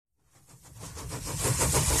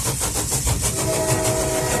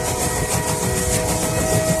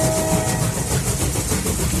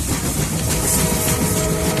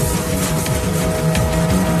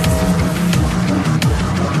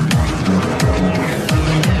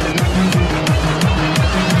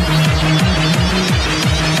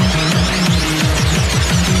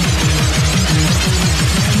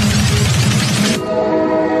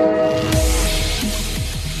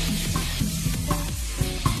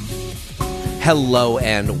Hello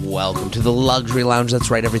and welcome to the Luxury Lounge.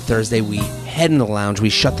 That's right, every Thursday we head in the lounge,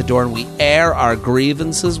 we shut the door, and we air our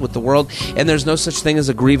grievances with the world. And there's no such thing as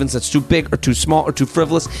a grievance that's too big or too small or too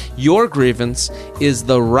frivolous. Your grievance is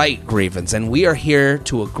the right grievance, and we are here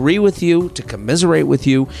to agree with you, to commiserate with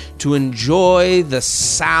you, to enjoy the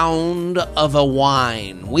sound of a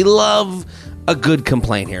whine. We love a good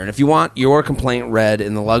complaint here. And if you want your complaint read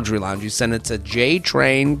in the Luxury Lounge, you send it to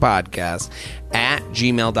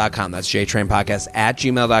jtrainpodcast@gmail.com. That's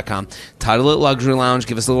jtrainpodcast@gmail.com. Title it Luxury Lounge.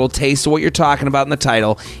 Give us a little taste of what you're talking about in the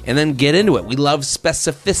title, and then get into it. We love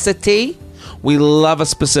specificity. We love a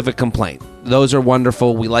specific complaint. Those are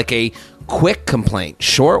wonderful. We like a quick complaint,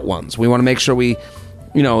 short ones. We want to make sure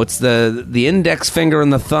it's the index finger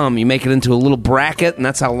and the thumb. You make it into a little bracket, and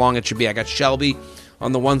that's how long it should be. I got Shelby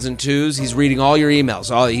on the ones and twos. He's reading all your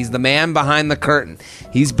emails. He's the man behind the curtain.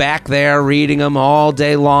 He's back there reading them all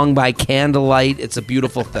day long by candlelight. It's a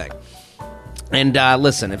beautiful thing. And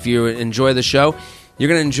listen, if you enjoy the show, you're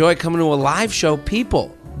going to enjoy coming to a live show.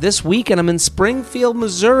 People, this weekend I'm in Springfield,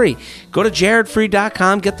 Missouri. Go to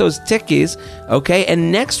jaredfree.com, get those tickies, okay?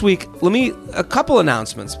 And next week, a couple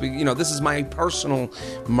announcements. This is my personal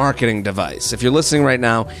marketing device. If you're listening right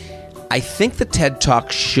now, I think the TED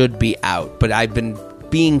Talk should be out, but I've been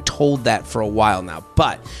being told that for a while now.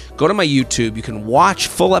 But go to my YouTube. You can watch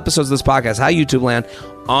full episodes of this podcast, Hi YouTube Land,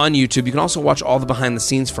 on YouTube. You can also watch all the behind the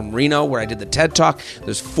scenes from Reno, where I did the TED Talk.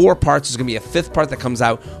 There's 4 parts. There's going to be a 5th part that comes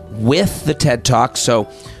out with the TED Talk. So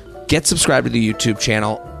get subscribed to the YouTube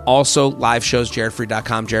channel. Also, live shows,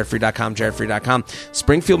 jaredfree.com, jaredfree.com, jaredfree.com.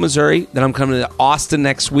 Springfield, Missouri. Then I'm coming to Austin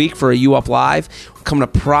next week for a U Up Live. Coming to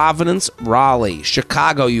Providence, Raleigh,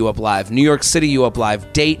 Chicago, U Up Live, New York City, U Up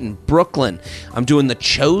Live, Dayton, Brooklyn. I'm doing the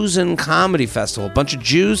Chosen Comedy Festival. A bunch of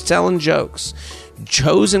Jews telling jokes.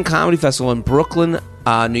 Chosen Comedy Festival in Brooklyn,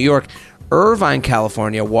 New York, Irvine,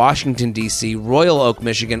 California, Washington, D.C., Royal Oak,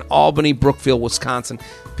 Michigan, Albany, Brookfield, Wisconsin.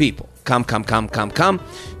 People, come.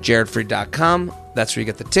 jaredfree.com. That's where you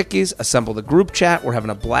get the tickies. Assemble the group chat. We're having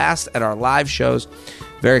a blast at our live shows.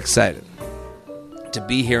 Very excited to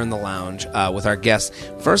be here in the lounge with our guests.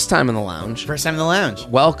 First time in the lounge.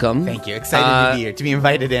 Welcome. Thank you. Excited to be here, to be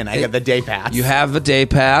invited in. I got the day pass. You have the day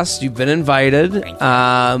pass. You've been invited. Thank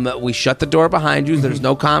you. We shut the door behind you. There's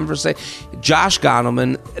no conversation. Josh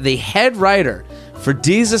Gondelman, the head writer for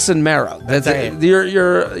Jesus and Mero. That's right.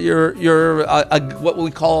 You're what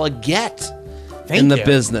we call a get. Thank in the you.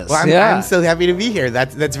 business. Well, I'm so happy to be here.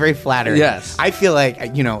 That's very flattering. Yes. I feel like,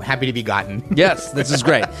 happy to be gotten. Yes, this is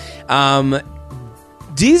great.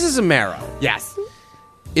 Jesus and Mero. Yes.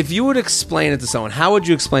 If you would explain it to someone, how would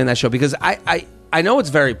you explain that show? Because I know it's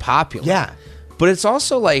very popular. Yeah. But it's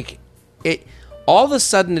also like it all of a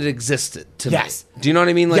sudden it existed to me. Yes. Do you know what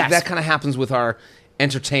I mean? Like Yes. that kind of happens with our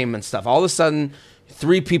entertainment stuff. All of a sudden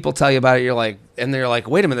 3 people tell you about it, and they're like,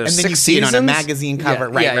 wait a minute, there's And then 6 you see seasons? it on a magazine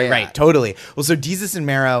cover. Yeah. Right. Totally. Well, so Jesus and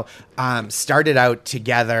Mero started out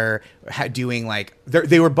together doing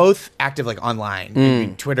they were both active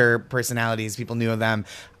online. Twitter personalities, people knew of them.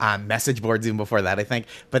 Message boards even before that, I think.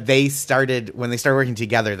 But when they started working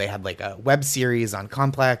together, they had a web series on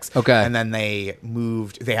Complex. Okay. And then they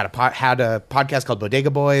moved. They had a podcast called Bodega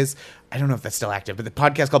Boys. I don't know if that's still active, but the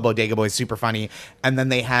podcast called Bodega Boys, super funny. And then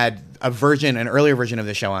they had an earlier version of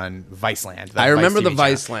the show on Viceland. I remember the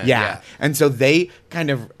Vice Viceland. Yeah. And so they kind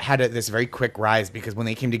of had this very quick rise because when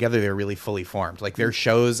they came together, they were really fully formed. Their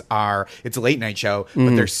shows it's a late night show,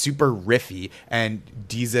 but they're super riffy. And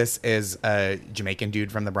Jesus is a Jamaican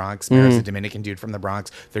dude from the Bronx. Mero's a Dominican dude from the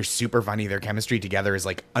Bronx. They're super funny. Their chemistry together is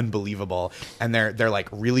unbelievable. And they're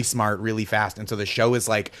really smart, really fast. And so the show is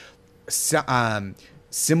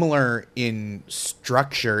similar in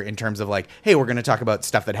structure in terms of hey, we're going to talk about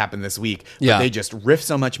stuff that happened this week. But they just riff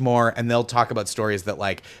so much more, and they'll talk about stories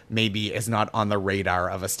that maybe is not on the radar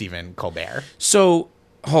of a Stephen Colbert. So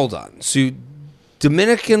hold on. So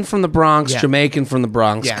Dominican from the Bronx, Yeah. Jamaican from the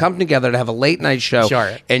Bronx come together to have a late night show,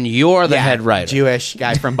 Sure. and you're the head writer. Jewish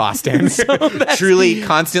guy from Boston. Truly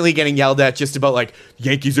constantly getting yelled at just about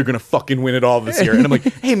Yankees are going to fucking win it all this year. And I'm like,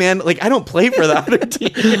 hey man, I don't play for the other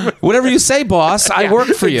team. Whatever you say, boss. I work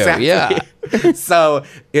for you. Exactly. Yeah. So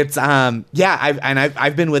it's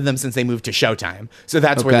I've been with them since they moved to Showtime. So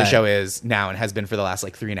that's where the show is now and has been for the last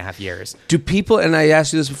 3.5 years. Do people, and I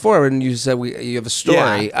asked you this before when you said you have a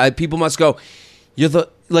story, people must go, you're the,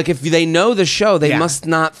 if they know the show, they must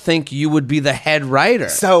not think you would be the head writer.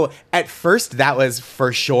 So at first that was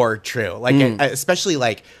for sure true.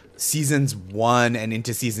 Especially seasons 1 and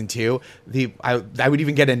into season 2, I would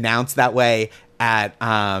even get announced that way at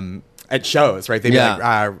at shows, right? They'd be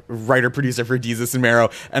like writer producer for Jesus and Marrow,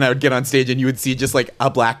 and I would get on stage and you would see just like a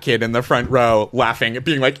black kid in the front row laughing and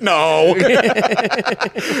being like, no,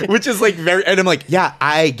 which is like and I'm like, yeah,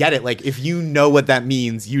 I get it. Like if you know what that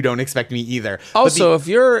means, you don't expect me either. Also,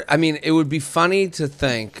 it would be funny to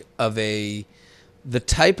think of the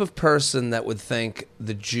type of person that would think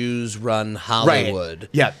the Jews run Hollywood. Right.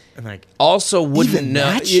 Yeah. And like, also wouldn't even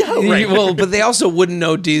know. That show? Right. Well, but they also wouldn't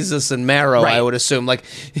know Jesus and Marrow, right. I would assume. Like,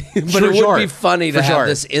 but it would be funny to have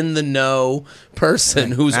this in the know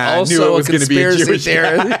person who's also a conspiracy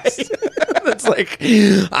theorist. It's like,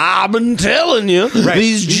 I've been telling you,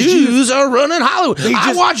 these Jews are running Hollywood.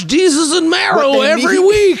 I watch Jesus and Marrow every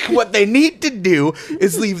week. What they need to do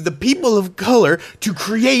is leave the people of color to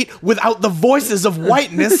create without the voices of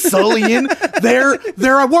whiteness sullying their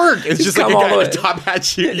work. It's just like a guy in a top hat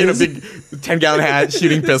shooting, a big 10-gallon hat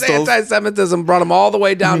shooting pistols. Anti-Semitism brought them all the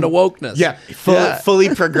way down to wokeness. Yeah,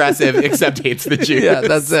 fully progressive, except hates the Jews. Yeah,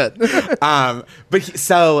 that's it.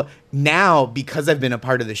 So now, because I've been a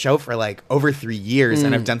part of the show for like over 3 years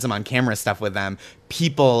and I've done some on-camera stuff with them,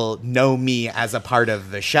 people know me as a part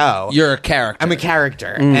of the show. You're a character. I'm a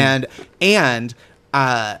character. And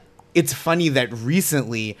it's funny that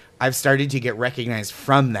recently I've started to get recognized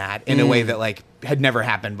from that in a way that like had never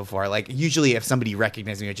happened before. Like usually if somebody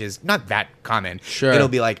recognizes me, which is not that common, it'll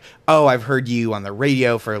be like, oh, I've heard you on the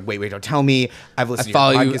radio for Wait, Don't Tell Me. I've listened to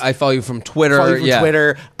your podcast. I follow you from Twitter.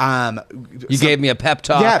 Twitter. You gave me a pep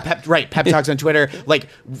talk. Yeah, pep talks on Twitter. Like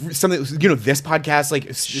something, this podcast,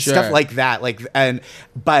 like stuff like that.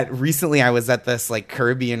 But recently I was at this like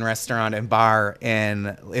Caribbean restaurant and bar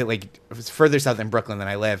it was further south in Brooklyn than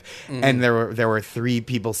I live. And there were 3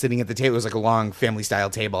 people sitting at the table. It was like a long family style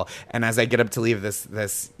table. And as I get up to leave,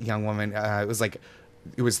 this young woman,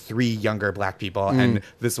 it was 3 younger black people, and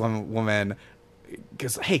this one woman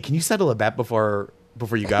goes, "Hey, can you settle a bet before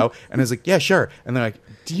you go?" And I was like, "Yeah, sure." And they're like,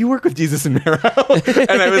 "Do you work with Jesus and Marrow?"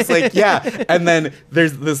 And I was like, "Yeah." And then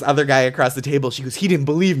there's this other guy across the table. She goes, "He didn't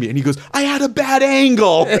believe me," and he goes, "I had a bad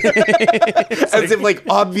angle." As if like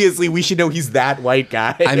obviously we should know he's that white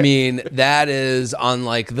guy. I mean, that is on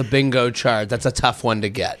like the bingo chart. That's a tough one to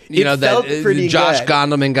get. Pretty Josh good.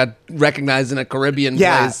 Gondelman got recognized in a Caribbean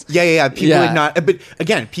place. Yeah. People would not, but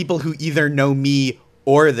again, people who either know me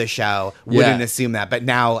or the show wouldn't assume that. But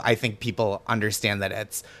now I think people understand that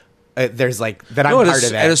it's there's like that I'm part of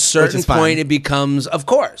it. At a certain point, it becomes, of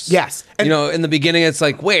course. Yes. And, in the beginning, it's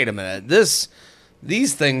like, wait a minute,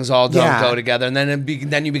 these things all don't go together, and then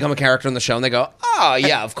then you become a character in the show, and they go, oh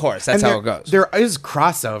yeah, of course, that's how it goes. There is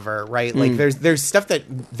crossover, right? Like there's stuff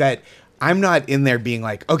that I'm not in there being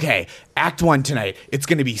like, okay, act 1 tonight, it's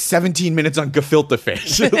going to be 17 minutes on gefilte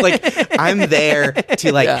fish. Like I'm there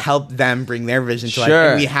to help them bring their vision to life.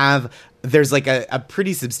 And there's like a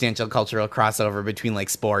pretty substantial cultural crossover between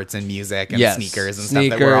like sports and music and sneakers and stuff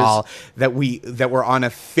that we're on a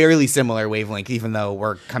fairly similar wavelength, even though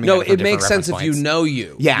we're coming. No, it makes sense if you know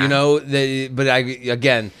you. Yeah, but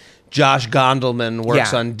Josh Gondelman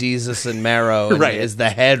works on Jesus and Marrow and is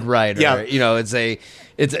the head writer. Yeah.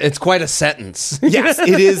 It's quite a sentence. Yes,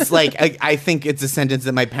 it is. Like I think it's a sentence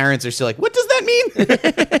that my parents are still like, what does that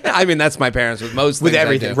mean? I mean, that's my parents with most things. With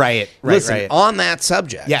everything. Right. Listen, on that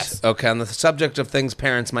subject. Yes. Okay, on the subject of things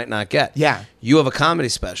parents might not get. Yeah. You have a comedy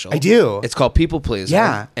special. I do. It's called People Pleaser.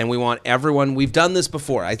 Yeah. And we want everyone, we've done this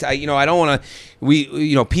before. I don't want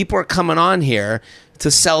to, people are coming on here to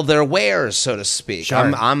sell their wares, so to speak.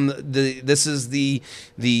 Sure. This is the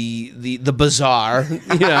bazaar,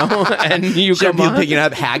 and you come on picking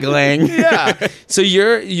up haggling. Yeah. So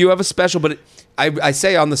you have a special, but I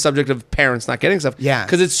say on the subject of parents not getting stuff,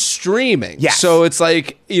 because it's streaming. Yeah. So it's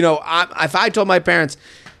like if I told my parents,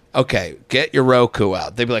 okay, get your Roku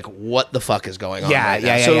out, they'd be like, what the fuck is going on?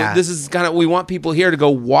 So this is we want people here to go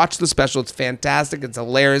watch the special. It's fantastic. It's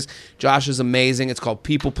hilarious. Josh is amazing. It's called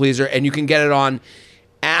People Pleaser, and you can get it on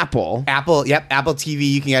Apple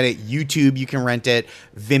TV. You can get it. YouTube, you can rent it.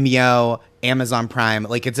 Vimeo, Amazon Prime.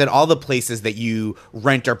 Like, it's at all the places that you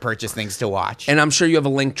rent or purchase things to watch. And I'm sure you have a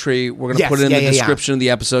link tree. We're going to put it in the description of the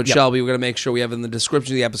episode. Yep. Shelby, we're going to make sure we have it in the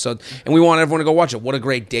description of the episode. And we want everyone to go watch it. What a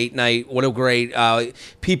great date night. What a great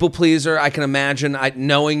people pleaser. I can imagine.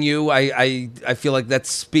 Knowing you, I feel like that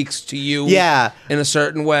speaks to you in a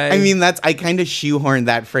certain way. I mean, I kind of shoehorned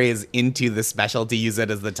that phrase into the special to use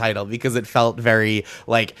it as the title because it felt very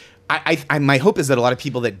like, my hope is that a lot of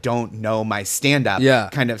people that don't know my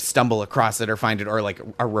stand-up kind of stumble across it or find it or like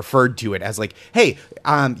are referred to it as like, hey,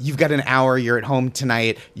 you've got an hour, you're at home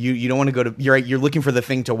tonight, you don't want to go to, you're looking for the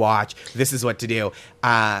thing to watch, this is what to do.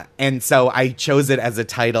 And so I chose it as a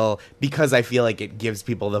title because I feel like it gives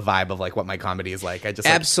people the vibe of like what my comedy is like. I just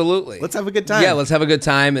absolutely let's have a good time. Yeah, let's have a good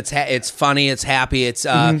time. It's funny, it's happy, it's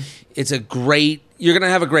a great. You're going to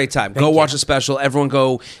have a great time. Go watch the special. Everyone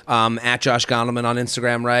go at Josh Gondelman on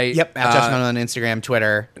Instagram, right? Yep, at Josh Gondelman on Instagram,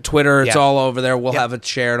 Twitter, it's all over there. We'll have it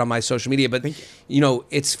shared on my social media. But, you know,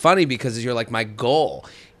 it's funny because you're like my goal.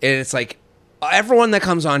 And it's like everyone that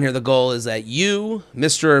comes on here, the goal is that you,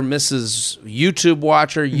 Mr. and Mrs. YouTube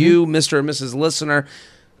watcher, you, Mr. and Mrs. Listener,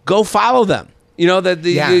 go follow them. You know that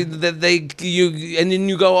and then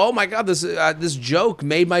you go, oh my God, this joke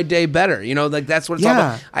made my day better. You know, like that's what it's all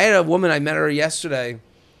about. I had a woman, I met her yesterday.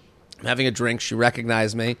 I'm having a drink. She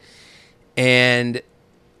recognized me, and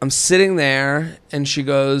I'm sitting there, and she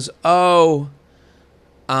goes, "Oh,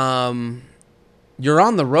 you're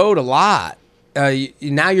on the road a lot.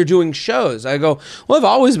 Now you're doing shows." I go, "Well, I've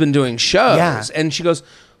always been doing shows," and she goes,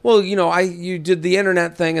 well, you know, you did the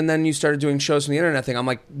internet thing and then you started doing shows from the internet thing. I'm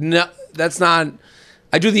like, no, that's not.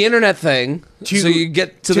 I do the internet thing so you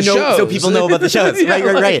get to the shows. So people know about the shows.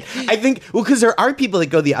 Right. I think, well, because there are people that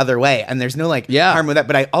go the other way and there's no like harm with that.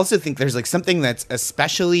 But I also think there's like something that's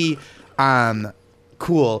especially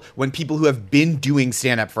cool when people who have been doing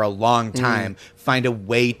stand-up for a long time find a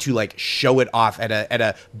way to like show it off at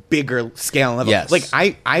a bigger scale and level. Yes. Like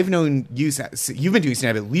I've known you've been doing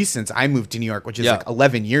stand-up at least since I moved to New York, which is like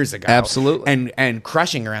 11 years ago. Absolutely. And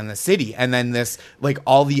crushing around the city. And then this, like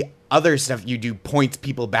all the other stuff you do points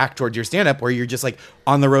people back towards your stand-up where you're just like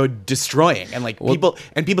on the road destroying. And like people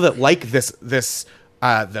that like this the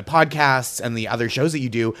podcasts and the other shows that you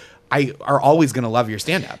do are always going to love your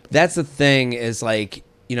stand-up. That's the thing is like,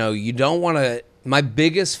 you know, you don't want to, my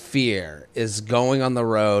biggest fear is going on the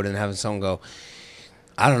road and having someone go,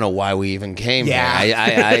 I don't know why we even came here.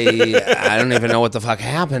 I don't even know what the fuck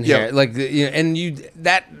happened here. Like, you know, and and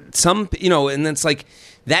it's like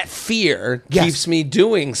that fear keeps me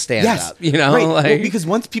doing stand-up, you know? Right. Like, well, because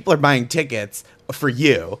once people are buying tickets for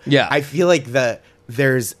you, I feel like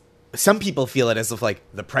there's some people feel it as if like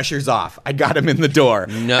the pressure's off. I got him in the door.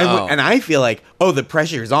 No, and I feel like the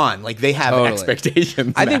pressure's on. Like they have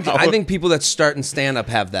expectations. I think people that start in stand up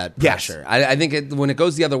have that pressure. I think when it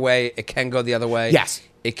goes the other way, it can go the other way. Yes,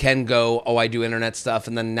 it can go. Oh, I do internet stuff,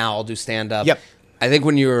 and then now I'll do stand up. Yep. I think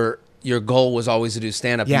when your goal was always to do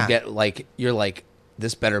stand up, you get like you're like,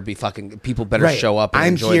 this better be fucking. People better show up and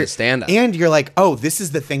enjoy the stand up. And you're like, oh, this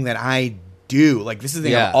is the thing that I do. Like this is the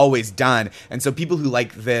thing I've always done. And so people who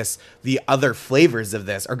like this, the other flavors of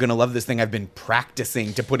this are going to love this thing I've been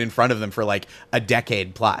practicing to put in front of them for like a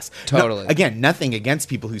decade plus. Totally. Again, nothing against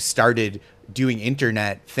people who started doing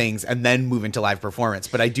internet things and then move into live performance.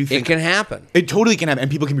 But I do think it can happen. It totally can happen.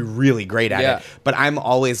 And people can be really great at it. But I'm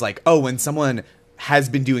always like, when someone has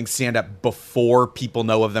been doing stand-up before people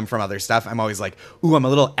know of them from other stuff, I'm always like, ooh, I'm a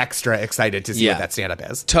little extra excited to see what that stand-up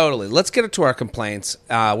is. Totally. Let's get to our complaints.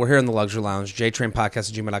 We're here in the Luxury Lounge,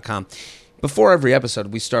 jtrainpodcast@gmail.com. Before every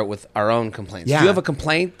episode, we start with our own complaints. Do you have a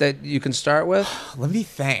complaint that you can start with? Let me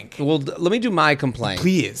think. Well, let me do my complaint.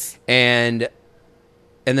 Please. And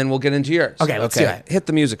then we'll get into yours. Okay, let's do it. Hit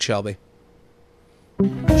the music, Shelby.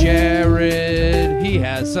 Jared, he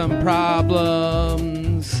has some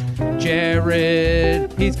problems.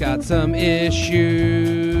 Jared, he's got some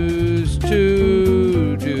issues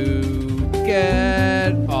to do.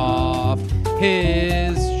 Get off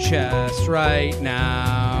his chest right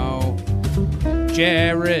now.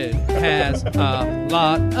 Jared has a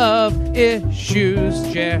lot of issues.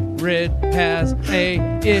 Jared has a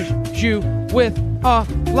issue with a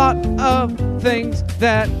lot of things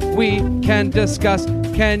that we can discuss.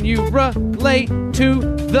 Can you relate to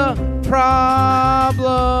the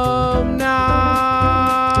problem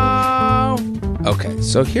now? Okay,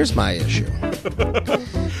 so here's my issue.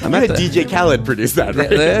 I'm at DJ Khaled produced that,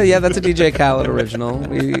 right? Yeah, that's a DJ Khaled original.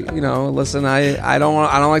 Listen, I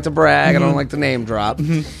don't like to brag. I don't like to name drop.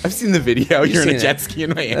 I've seen the video. You're in a jet ski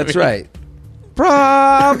in Miami. That's right.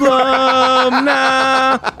 Problem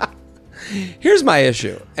now. Here's my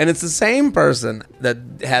issue, and it's the same person that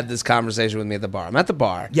had this conversation with me at the bar. I'm at the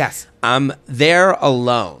bar. Yes. I'm there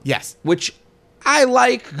alone. Yes. Which I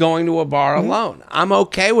like going to a bar alone. I'm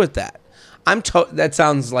okay with that. That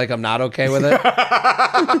sounds like I'm not okay with it.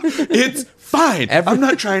 It's fine. I'm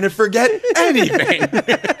not trying to forget anything.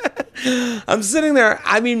 I'm sitting there.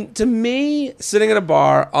 I mean, to me, sitting at a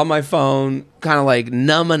bar on my phone, kind of like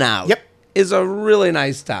numbing out. Yep. is a really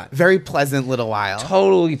nice time. Very pleasant little while.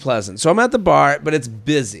 Totally pleasant. So I'm at the bar, but it's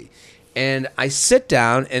busy. And I sit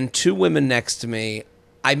down, and two women next to me,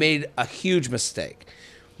 I made a huge mistake.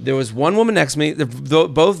 There was one woman next to me, they're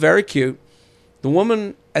both very cute. The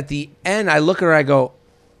woman at the end, I look at her, I go,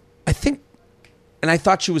 I think, and I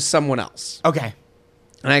thought she was someone else. Okay.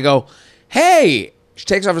 And I go, hey. She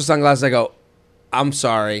takes off her sunglasses. I go, I'm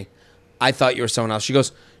sorry. I thought you were someone else. She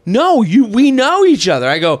goes, no, we know each other.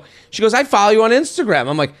 She goes, I follow you on Instagram.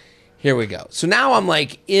 I'm like, here we go. So now I'm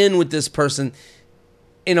like in with this person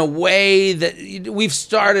in a way that we've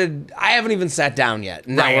started. I haven't even sat down yet.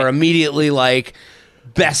 Now we're immediately like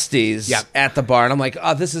besties at the bar. And I'm like,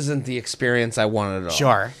 oh, this isn't the experience I wanted at all.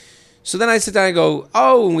 Sure. So then I sit down and go,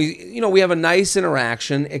 oh, and we have a nice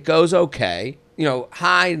interaction. It goes okay.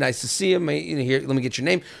 Hi, nice to see you. Here, let me get your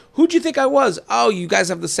name. Who'd you think I was? Oh, you guys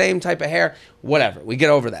have the same type of hair. Whatever. We get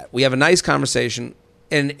over that. We have a nice conversation.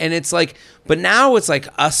 And it's like, but now it's like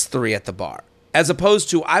us three at the bar. As opposed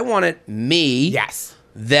to, I want it me. Yes.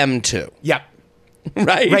 Them two. Yep.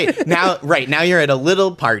 Right? Now you're at a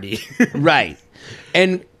little party. Right.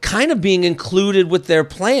 And kind of being included with their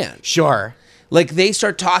plan. Sure. Like they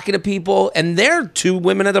start talking to people and they're two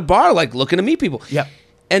women at the bar, like looking to meet people. Yep.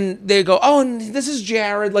 And they go, oh, and this is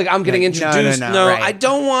Jared. Like, I'm getting introduced. No, right. I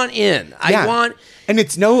don't want in. I want... And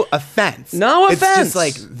it's no offense. No offense. It's just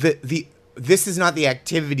like, this is not the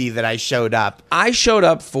activity that I showed up. I showed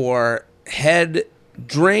up for head,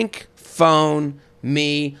 drink, phone,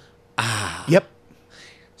 me. Yep.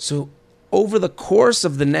 So over the course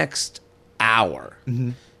of the next hour,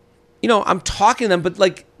 I'm talking to them, but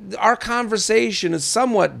like our conversation is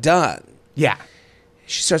somewhat done. Yeah.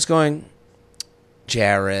 She starts going...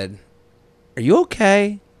 Jared, are you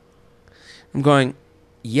okay? I'm going,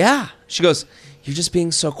 yeah. She goes, you're just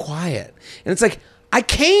being so quiet. And it's like, I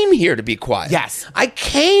came here to be quiet. Yes. I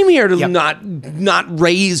came here to not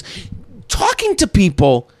raise. Talking to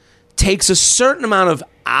people takes a certain amount of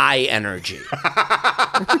eye energy.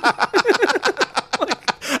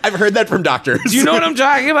 I've heard that from doctors. Do you know what I'm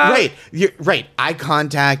talking about? Right. You're right. Eye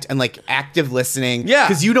contact and like active listening. Yeah.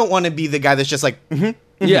 Because you don't want to be the guy that's just like,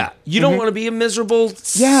 Yeah, you don't want to be a miserable,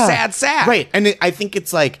 sad sack. Right, and I think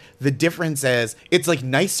it's like the difference is it's like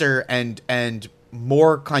nicer and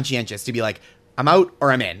more conscientious to be like, I'm out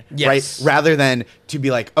or I'm in, right? Rather than to be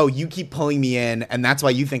like, oh, you keep pulling me in, and that's why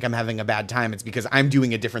you think I'm having a bad time. It's because I'm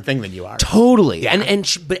doing a different thing than you are. Totally. Yeah.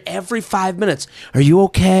 But every 5 minutes, are you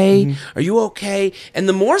okay? Are you okay? And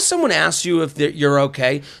the more someone asks you if you're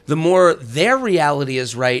okay, the more their reality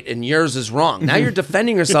is right and yours is wrong. Now you're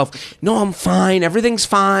defending yourself. No, I'm fine. Everything's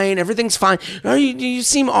fine. Everything's fine. No, you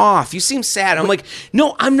seem off. You seem sad. I'm like,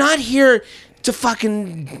 no, I'm not here to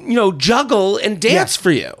fucking, juggle and dance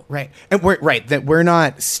for you. Right. And we're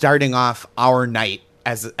not starting off our night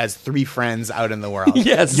as three friends out in the world.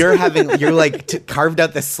 Yes. You're like carved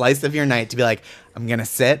out this slice of your night to be like, I'm going to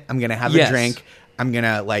sit, I'm going to have a drink, I'm going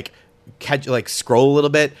to scroll a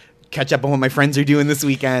little bit, catch up on what my friends are doing this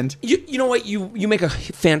weekend. You know what? You make a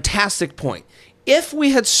fantastic point. If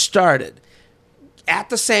we had started at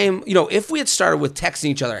the same, if we had started with texting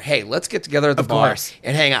each other, hey, let's get together at the bar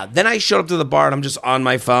and hang out. Then I showed up to the bar and I'm just on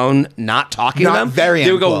my phone, not talking to them.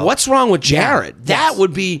 They would go, what's wrong with Jared? Yeah. That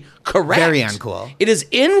would be correct. Very uncool. It is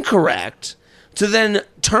incorrect to then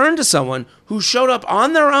turn to someone who showed up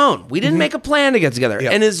on their own. We didn't make a plan to get together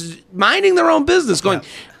and is minding their own business going,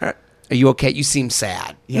 are you okay? You seem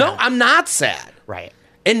sad. Yeah. No, I'm not sad. Right.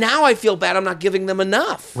 And now I feel bad I'm not giving them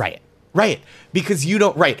enough. Right. Because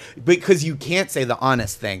you can't say the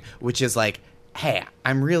honest thing, which is like, hey,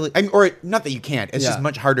 or not that you can't. It's just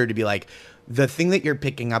much harder to be like, the thing that you're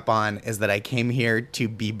picking up on is that I came here to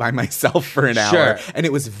be by myself for an hour. And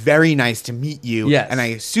it was very nice to meet you. Yes. And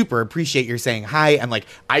I super appreciate your saying hi. And like,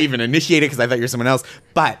 I even initiated because I thought you're someone else.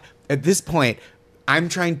 But at this point, I'm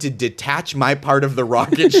trying to detach my part of the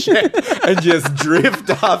rocket ship and just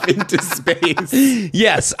drift off into space.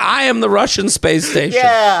 Yes, I am the Russian space station.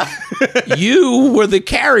 Yeah. You were the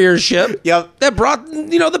carrier ship that brought,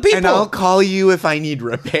 the people. And I'll call you if I need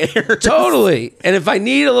repairs. Totally. And if I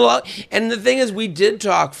need a little... And the thing is, we did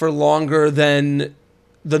talk for longer than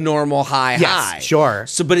the normal high. Sure.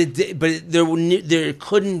 So, there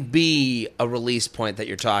couldn't be a release point that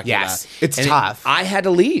you're talking about. It's tough. I had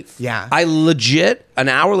to leave. Yeah. I legit, an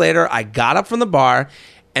hour later, I got up from the bar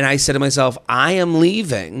and I said to myself, I am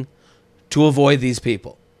leaving to avoid these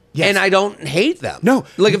people. Yes. And I don't hate them. No.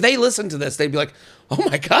 Like if they listen to this, they'd be like, oh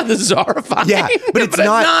my God, this is horrifying. Yeah, but it's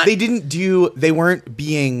not. They weren't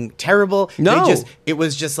being terrible. No. It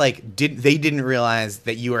was just like, they didn't realize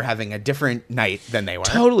that you were having a different night than they were.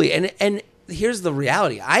 Totally. And here's the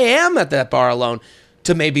reality. I am at that bar alone.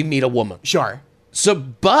 to maybe meet a woman. Sure. So,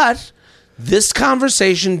 but this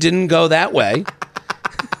conversation didn't go that way.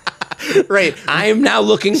 Right. I am now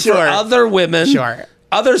looking for Sure. other women, Sure.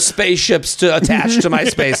 other spaceships to attach to my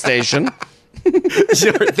space station.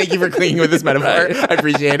 Sure. Thank you for cleaning with this metaphor. I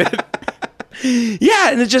appreciate it.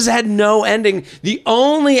 Yeah, and it just had no ending. The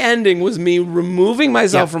only ending was me removing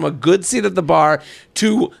myself Yep. from a good seat at the bar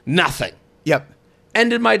to nothing. Yep.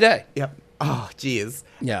 Ended my day. Yep. Oh, geez.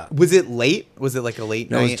 Yeah. Was it late? Was it like a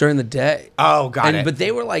late No, night? it was during the day. Oh, got it. But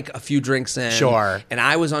they were like a few drinks in. Sure. And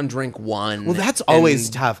I was on drink one. Well, that's always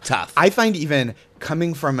and tough. Tough. I find even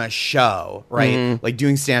coming from a show, right? Mm-hmm. Like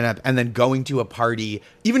doing stand up and then going to a party,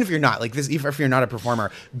 even if you're not like this, even if you're not a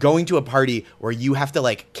performer, going to a party where you have to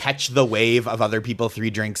like catch the wave of other people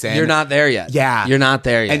 3 drinks in. You're not there yet. Yeah. You're not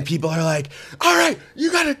there yet. And people are like, all right,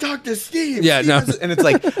 you got to talk to Steve. Yeah, Steve no. And it's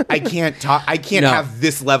like, I can't talk. I can't No. have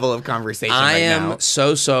this level of conversation I right am now.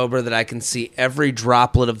 so sober that I can see every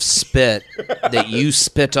droplet of spit that you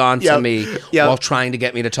spit onto Yep. me Yep. while trying to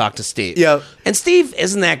get me to talk to Steve. Yep. And Steve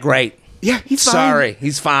isn't that great. Yeah, he's fine. Sorry,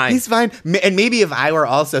 he's fine. He's fine. And maybe if I were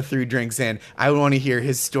also 3 drinks in, I would want to hear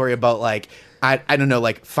his story about like, I don't know,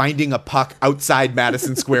 like finding a puck outside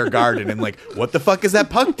Madison Square Garden and like, what the fuck is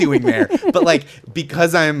that puck doing there? But like,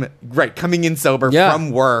 because I'm coming in sober Yeah.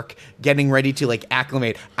 from work, getting ready to like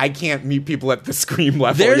acclimate, I can't meet people at the scream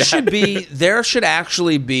level. There yet. there should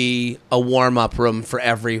actually be a warm-up room for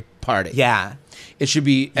every party. Yeah. It should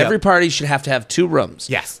be, every party should have to have 2 rooms.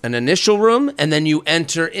 Yes. An initial room, and then you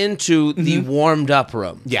enter into the warmed up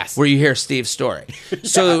room. Yes. Where you hear Steve's story.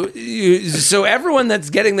 So so everyone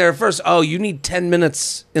that's getting there first, oh, you need 10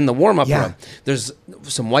 minutes in the warm up Yeah. room. There's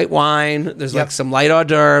some white wine, there's Yep. like some light hors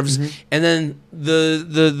d'oeuvres, and then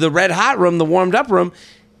the red hot room, the warmed up room,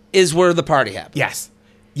 is where the party happens. Yes.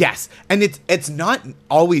 Yes. And it's not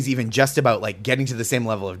always even just about like getting to the same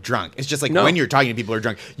level of drunk. It's just like No. when you're talking to people who are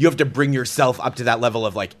drunk, you have to bring yourself up to that level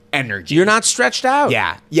of like energy. You're not stretched out.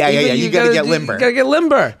 Yeah. Yeah. You gotta get limber. You gotta get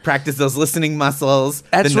limber. Practice those listening muscles.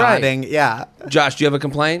 That's the right. nodding. Yeah. Josh, do you have a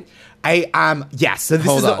complaint? Yes. So this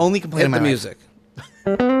Hold is the on. only complaint Hit of my the life. music.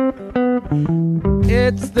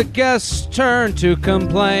 It's the guest's turn to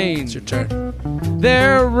complain. It's your turn.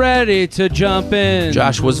 They're ready to jump in.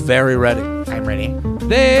 Josh was very ready. I'm ready.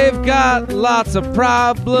 They've got lots of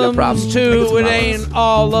problems, problems. too. Biggest It ain't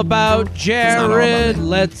all about not all Jared. about it.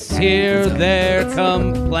 Let's hear their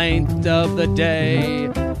complaint of the day.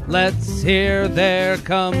 Let's hear their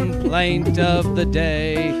complaint of the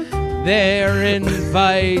day. They're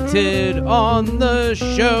invited on the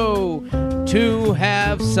show to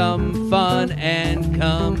have some fun and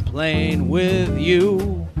complain with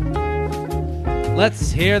you.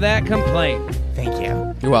 Let's hear that complaint. Thank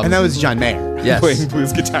you. You're welcome. And that was John Mayer. Yes. Playing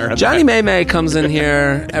blues guitar. On Johnny that. May May comes in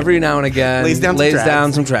here every now and again. Lays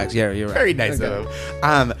down some tracks. Yeah, you're right. Very nice of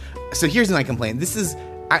him. So here's my complaint. This is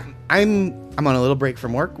I'm on a little break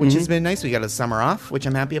from work, which has been nice. We got a summer off, which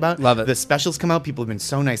I'm happy about. Love it. The specials come out. People have been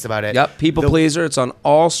so nice about it. Yep, People Pleaser. It's on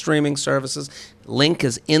all streaming services. Link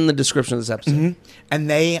is in the description of this episode. And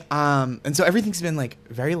they and so everything's been like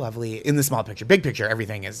very lovely in the small picture. Big picture,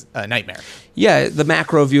 everything is a nightmare. Yeah, the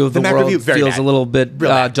macro view of the macro world view, very feels bad. a little bit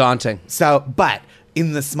Real bad. daunting. So, but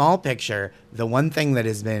in the small picture, the one thing that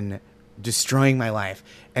has been destroying my life,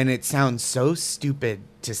 and it sounds so stupid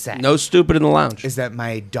to say, No stupid in the lounge. is that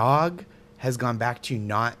my dog has gone back to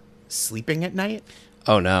not sleeping at night.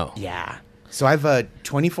 Oh, no. Yeah. So I have a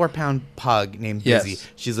 24-pound pug named Yes. Busy.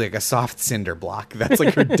 She's like a soft cinder block. That's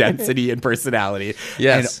like her density and personality.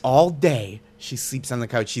 Yes. And all day she sleeps on the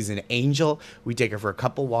couch. She's an angel. We take her for a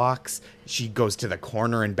couple walks. She goes to the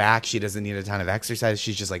corner and back. She doesn't need a ton of exercise.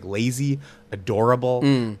 She's just like lazy, adorable.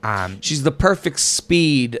 She's the perfect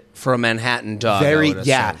speed for a Manhattan dog. I would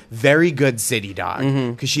assume. Very good city dog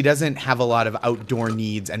because she doesn't have a lot of outdoor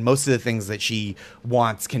needs, and most of the things that she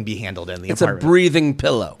wants can be handled in the It's a apartment. breathing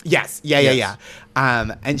pillow. Yes. Yeah.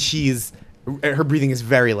 And her breathing is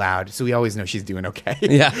very loud, so we always know she's doing okay.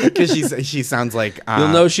 Yeah. Because she sounds like You'll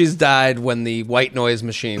know she's died when the white noise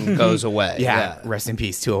machine goes away. yeah, rest in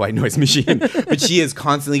peace to a white noise machine. But she is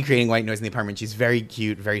constantly creating white noise in the apartment. She's very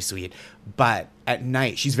cute, very sweet. But at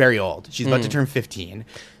night, she's very old. She's about to turn 15.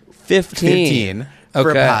 15.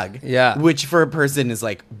 For Okay. a pug. Yeah. Which for a person is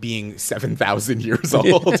like being 7,000 years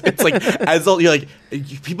old. It's like, as old, you're like,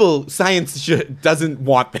 people, science doesn't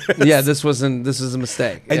want this. Yeah, this is a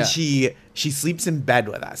mistake. And Yeah. she sleeps in bed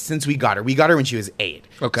with us since we got her. We got her when she was 8.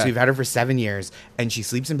 Okay. So we've had her for 7 years, and she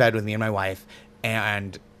sleeps in bed with me and my wife.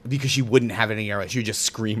 And because she wouldn't have it any other way, she would just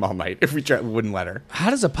scream all night if we wouldn't let her.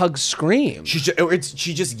 How does a pug scream? She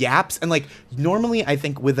just yaps, and like normally I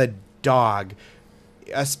think with a dog,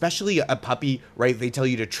 especially a puppy, right? They tell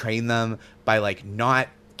you to train them by like not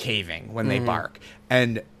caving when they bark.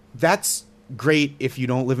 And that's great if you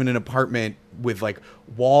don't live in an apartment with like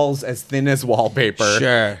walls as thin as wallpaper.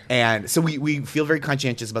 Sure. And so we feel very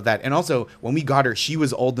conscientious about that. And also when we got her, she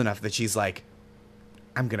was old enough that she's like,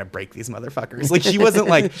 I'm going to break these motherfuckers. Like, she wasn't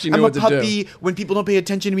like, She knew I'm a what to do. puppy. When people don't pay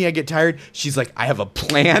attention to me, I get tired. She's like, I have a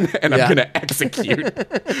plan and I'm Yeah. going to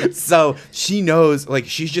execute. So she knows, like,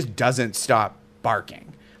 she just doesn't stop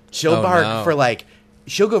barking. She'll Oh, bark no. for like,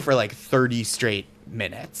 she'll go for like 30 straight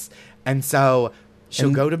minutes. And so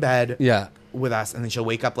she'll go to bed Yeah. with us, and then she'll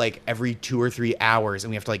wake up like every 2 or 3 hours, and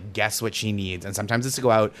we have to like guess what she needs. And sometimes it's to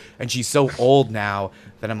go out, and she's so old now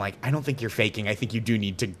that I'm like, I don't think you're faking. I think you do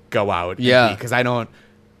need to go out. Yeah. Because I don't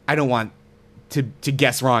want to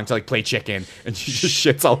guess wrong, to like play chicken, and she just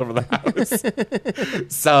shits all over the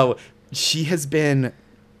house. So she has been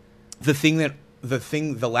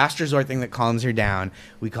the last resort thing that calms her down.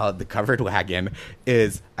 We call it the covered wagon.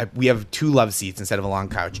 We have 2 love seats instead of a long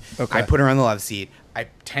couch. Okay. I put her on the love seat. I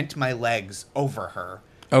tent my legs over her.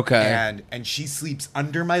 Okay. And she sleeps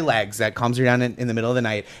under my legs. That calms her down in the middle of the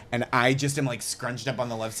night. And I just am like scrunched up on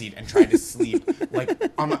the love seat and try to sleep like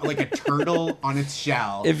a turtle on its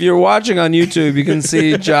shell. If you're watching on YouTube, you can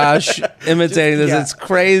see Josh imitating this. Yeah. It's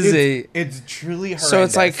crazy. It's truly horrendous. So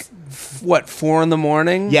it's like, what, 4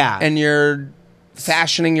 a.m? Yeah. And you're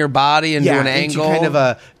fashioning your body into an angle.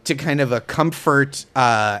 To kind of a comfort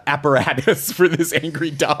apparatus for this angry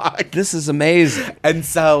dog. This is amazing. And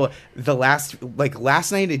so last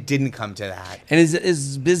night it didn't come to that. And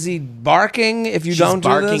is busy barking if you She's don't do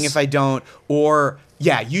barking this? if I don't, or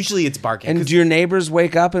yeah, usually it's barking. And do your neighbors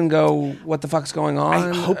wake up and go, "What the fuck's going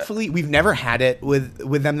on?" Hopefully, we've never had it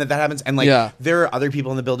with them that happens. And like, Yeah. there are other people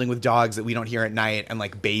in the building with dogs that we don't hear at night, and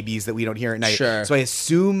like babies that we don't hear at night. Sure. So I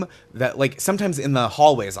assume that like sometimes in the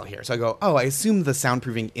hallways I'll hear. So I go, oh, I assume the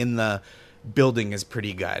soundproofing in the building is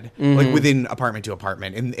pretty good, like within apartment to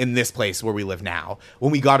apartment. In this place where we live now,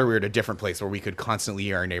 when we got her, we were at a different place where we could constantly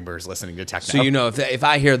hear our neighbors listening to techno. So you know, if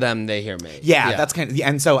I hear them, they hear me. Yeah, that's kind of,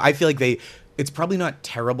 and so I feel like it's probably not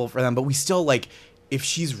terrible for them, but we still like, if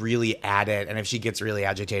she's really at it and if she gets really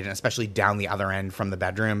agitated, and especially down the other end from the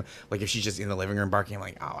bedroom, like if she's just in the living room barking, I'm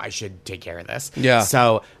like, oh, I should take care of this. Yeah.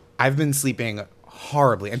 So I've been sleeping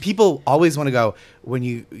horribly, and people always want to go,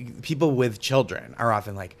 people with children are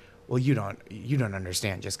often like, well, you don't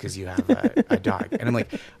understand just because you have a dog. And I'm like,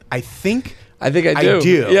 I think I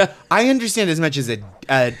do. Yeah. I understand as much as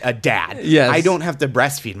a dad. Yes. I don't have to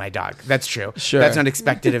breastfeed my dog. That's true. Sure. That's not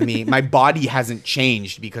expected of me. My body hasn't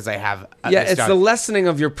changed because I have this It's dog. the lessening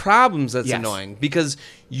of your problems that's Yes. annoying, because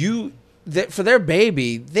for their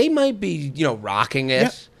baby, they might be, rocking it.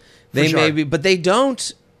 Yep, They for may sure. be, but they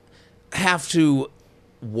don't have to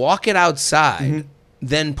walk it outside, Mm-hmm.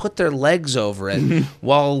 then put their legs over it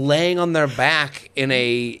while laying on their back in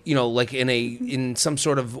a, in some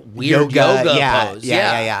sort of weird yoga yeah, pose.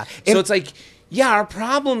 yeah. So And- it's like, our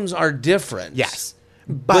problems are different. Yes.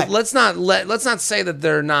 But let's not say that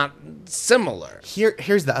they're not similar.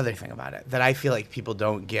 Here's the other thing about it that I feel like people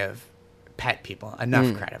don't give pet people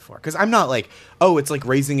enough credit for. Because I'm not like, oh, it's like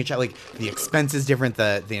raising a child. Like, the expense is different.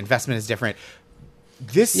 The investment is different.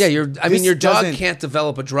 Your dog doesn't- can't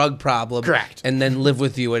develop a drug problem, Correct. and then live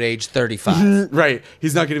with you at age 35. Right.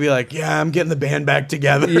 He's not going to be like, yeah, I'm getting the band back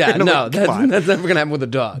together. Yeah, And I'm no, like, come on. that's never gonna happen with a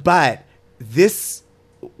dog. But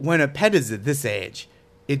when a pet is at this age,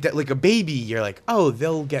 like a baby, you're like, oh,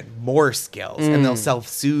 they'll get more skills and they'll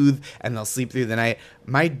self-soothe and they'll sleep through the night.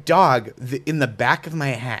 My dog, in the back of my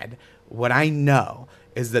head, what I know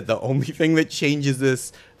is that the only thing that changes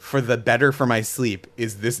this for the better for my sleep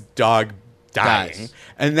is this dog dying. Dies.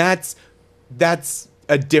 And that's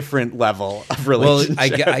a different level of Well,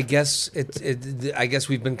 relationship. I guess I guess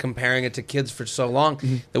we've been comparing it to kids for so long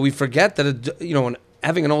that we forget that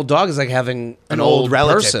having an old dog is like having an old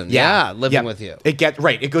relative. person, Yeah. living Yep. with you.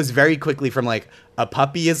 It goes very quickly from like a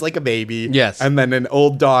puppy is like a baby, Yes. and then an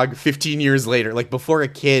old dog 15 years later, like before a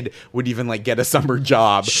kid would even like get a summer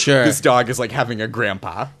job. Sure. This dog is like having a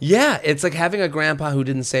grandpa. Yeah, it's like having a grandpa who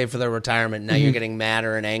didn't save for their retirement. Now you're getting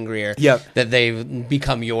madder and angrier Yep. that they've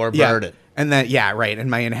become your Yeah. burden. And then and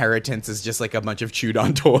my inheritance is just like a bunch of chewed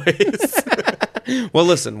on toys. Well,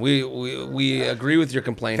 listen, we agree with your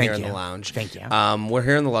complaint Thank here in you. the lounge. Thank you. We're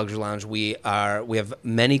here in the luxury lounge. We have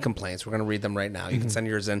many complaints. We're going to read them right now. You can send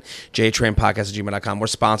yours in jtrainpodcast@gmail.com. We're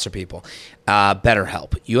sponsor people.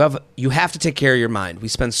 BetterHelp. You have to take care of your mind. We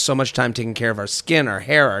spend so much time taking care of our skin, our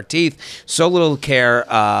hair, our teeth. So little care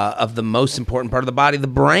of the most important part of the body, the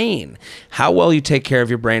brain. How well you take care of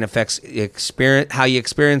your brain affects how you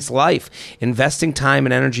experience life. Investing time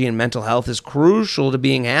and energy in mental health is crucial to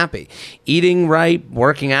being happy. Eating right,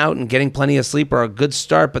 working out, and getting plenty of sleep are a good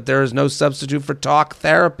start, but there is no substitute for talk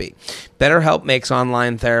therapy. BetterHelp makes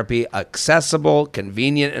online therapy accessible,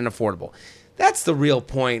 convenient, and affordable. That's the real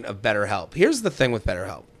point of BetterHelp. Here's the thing with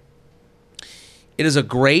BetterHelp. It is a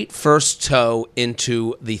great first toe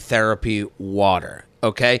into the therapy water,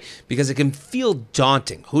 okay? Because it can feel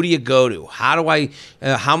daunting. Who do you go to? How am I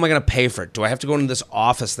going to pay for it? Do I have to go into this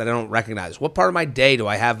office that I don't recognize? What part of my day do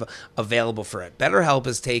I have available for it? BetterHelp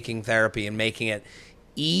is taking therapy and making it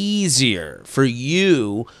easier for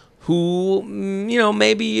you who,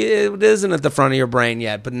 maybe it isn't at the front of your brain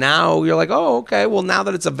yet, but now you're like, oh, okay, well, now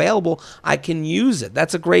that it's available, I can use it.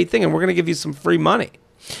 That's a great thing, and we're going to give you some free money.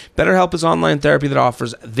 BetterHelp is online therapy that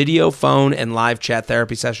offers video, phone, and live chat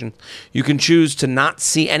therapy sessions. You can choose to not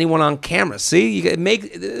see anyone on camera. See,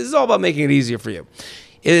 this is all about making it easier for you.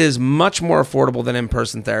 It is much more affordable than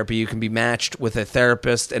in-person therapy. You can be matched with a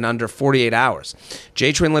therapist in under 48 hours.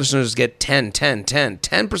 JTrain listeners get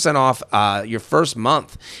 10% off your first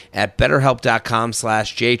month at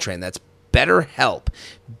betterhelp.com/JTrain. That's BetterHelp,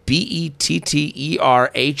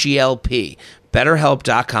 BetterHelp,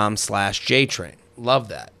 betterhelp.com/JTrain. Love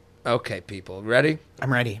that. Okay, people, ready?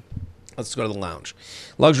 I'm ready. Let's go to the lounge.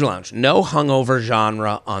 Luxury Lounge. No hungover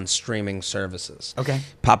genre on streaming services. Okay.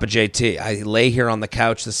 Papa JT. I lay here on the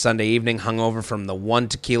couch this Sunday evening, hungover from the one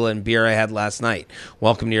tequila and beer I had last night.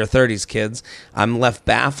 Welcome to your 30s, kids. I'm left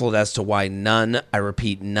baffled as to why none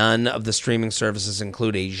of the streaming services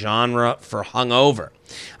include a genre for hungover.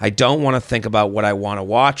 I don't want to think about what I want to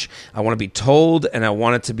watch. I want to be told, and I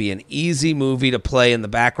want it to be an easy movie to play in the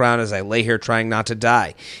background as I lay here trying not to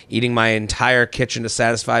die, eating my entire kitchen to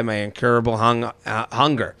satisfy my incurable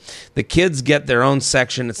hunger. The kids get their own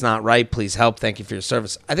section. It's not right. Please help. Thank you for your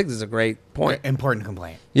service. I think this is a great point. Important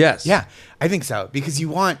complaint. Yes. Yeah, I think so, because you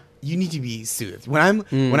need to be soothed. When I'm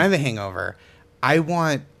the hangover, I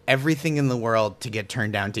want everything in the world to get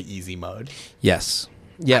turned down to easy mode. Yes.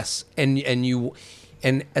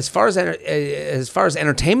 And as far as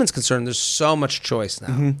entertainment's concerned, there's so much choice now.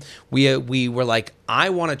 Mm-hmm. We were like, I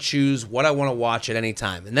want to choose what I want to watch at any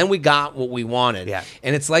time, and then we got what we wanted. Yeah.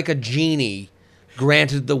 And it's like a genie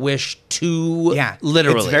granted the wish to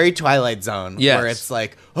literally. It's very Twilight Zone, where it's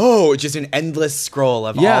like, oh, just an endless scroll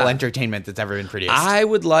of all entertainment that's ever been produced. I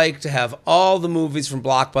would like to have all the movies from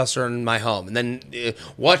Blockbuster in my home, and then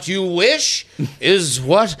what you wish is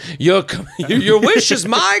what your wish is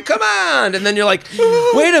my command, and then you're like,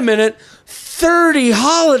 wait a minute, 30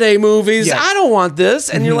 holiday movies, I don't want this,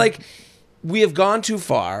 and you're like, we have gone too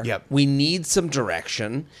far. Yep. We need some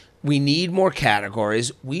direction. We need more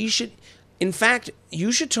categories. In fact,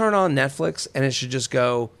 you should turn on Netflix and it should just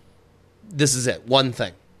go, this is it, one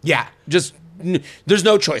thing. Yeah. Just, there's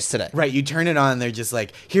no choice today. Right, you turn it on and they're just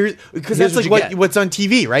like, because that's like what's on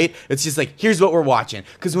TV, right? It's just like, here's what we're watching.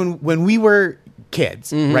 Because when we were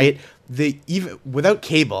kids, right, even without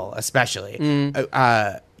cable especially,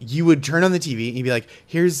 you would turn on the TV and you'd be like,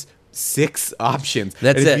 here's 6 options.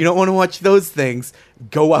 That's and if it. you don't want to watch those things,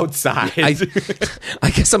 go outside.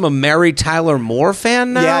 I guess I'm a Mary Tyler Moore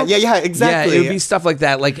fan now. Yeah, exactly. Yeah, it would be stuff like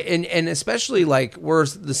that. Like, and especially like we're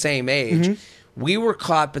the same age. We were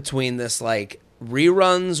caught between this, like,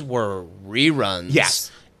 reruns were reruns,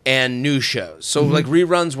 and new shows. So like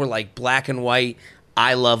reruns were like black and white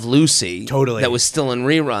I Love Lucy, totally, that was still in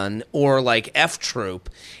rerun, or like F Troop,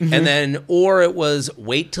 and then or it was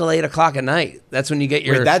wait till 8 o'clock at night. That's when you get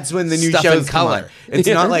your that's when the new stuff shows in color. Come on. It's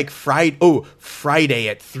not like Friday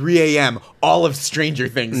at 3 a.m. all of Stranger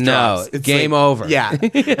Things drops. It's game like, over. Yeah,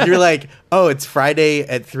 you're like, oh, it's Friday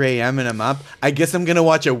at 3 a.m. and I'm up. I guess I'm gonna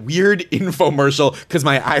watch a weird infomercial because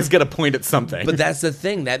my eyes got to point at something. But that's the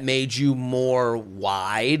thing that made you more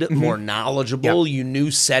wide, more knowledgeable. You knew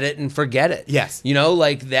set it and forget it. Yes. You know,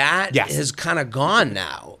 like that has kind of gone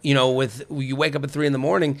now. You know, with you wake up at 3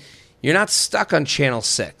 a.m, you're not stuck on channel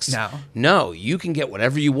 6. No, you can get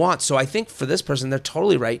whatever you want. So I think for this person, they're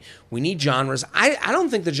totally right. We need genres. I don't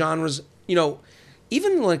think the genres, you know,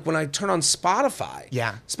 even like when I turn on Spotify,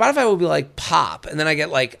 Spotify will be like pop, and then I get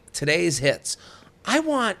like today's hits. I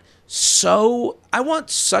want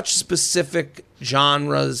such specific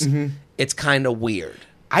genres. It's kind of weird.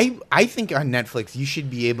 I think on Netflix you should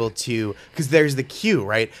be able to, because there's the queue,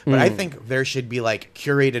 right? But I think there should be like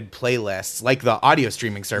curated playlists, like the audio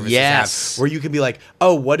streaming services have, where you could be like,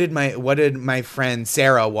 oh, what did my friend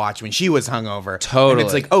Sarah watch when she was hungover? Totally. And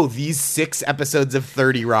it's like, oh, these 6 episodes of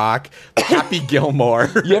 30 Rock, Happy Gilmore.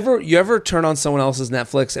 You ever turn on someone else's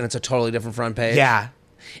Netflix and it's a totally different front page? Yeah.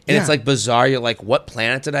 and it's like bizarre. You're like, what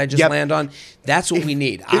planet did I just land on? That's what we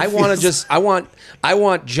need. I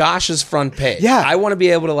want Josh's front page. Yeah. I want to be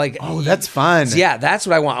able to like. Oh, that's fun. Yeah, that's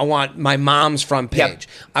what I want. I want my mom's front page.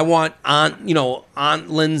 I want Aunt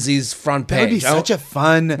Lindsay's front page. That would be such a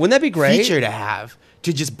fun. Wouldn't that be great? Feature to have?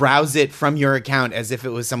 To just browse it from your account as if it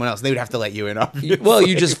was someone else. They would have to let you in. Obviously. Well,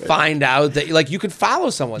 you just find out that like you could follow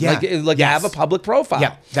someone, have a public profile.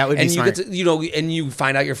 Yeah, that would be smart. And you get to, and you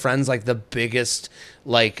find out your friends like the biggest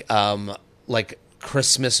like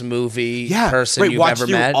Christmas movie person you've watch ever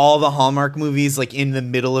through met. all the Hallmark movies like in the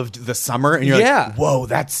middle of the summer, and you're like, whoa,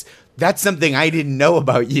 that's something I didn't know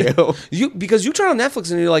about you. Because you turn on Netflix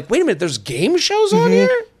and you're like, wait a minute, there's game shows on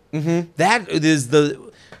here. Mm-hmm. That is the.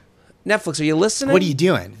 Netflix, are you listening? What are you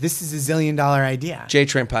doing? This is a $1 zillion idea.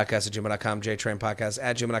 JTrainPodcast@gmail.com,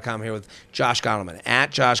 JTrainPodcast@gmail.com. Here with Josh Gondelman,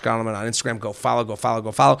 @Josh Gondelman on Instagram. Go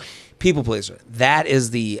follow. People Pleaser. That is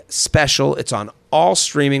the special. It's on all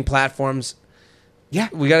streaming platforms. Yeah.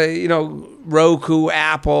 We got Roku,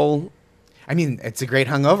 Apple. I mean, it's a great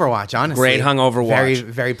hungover watch, honestly. Great hungover watch. Very,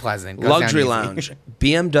 very pleasant. Goes Luxury down easy. Lounge,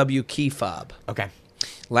 BMW key fob. Okay.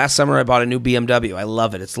 Last summer, I bought a new BMW. I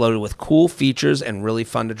love it. It's loaded with cool features and really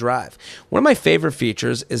fun to drive. One of my favorite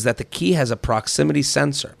features is that the key has a proximity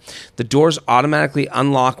sensor. The doors automatically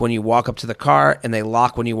unlock when you walk up to the car, and they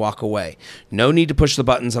lock when you walk away. No need to push the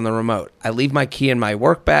buttons on the remote. I leave my key in my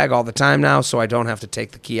work bag all the time now, so I don't have to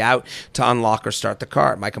take the key out to unlock or start the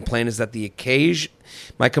car. My complaint is that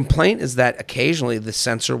occasionally the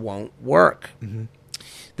sensor won't work. Mm-hmm.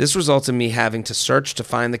 This results in me having to search to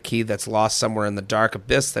find the key that's lost somewhere in the dark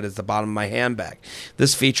abyss that is the bottom of my handbag.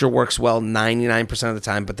 This feature works well 99% of the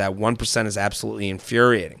time, but that 1% is absolutely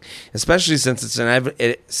infuriating, especially since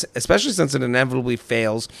it inevitably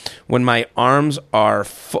fails when my arms are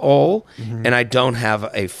full and I don't have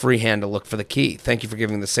a free hand to look for the key. Thank you for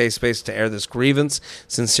giving the safe space to air this grievance.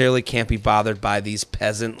 Sincerely, can't be bothered by these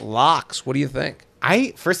peasant locks. What do you think?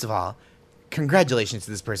 First of all, congratulations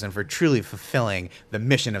to this person for truly fulfilling the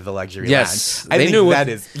mission of the luxury lounge. I think that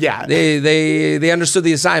is They understood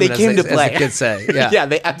the assignment. They came to play. As the kids say. Yeah,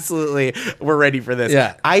 they absolutely were ready for this.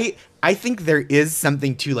 Yeah. I think there is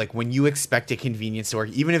something to like when you expect a convenience store,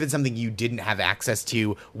 even if it's something you didn't have access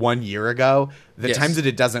to 1 year ago, the times that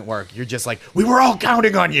it doesn't work, you're just like, we were all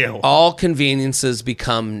counting on you. All conveniences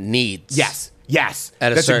become needs. Yes.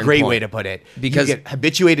 At That's a great way to put it. Because you get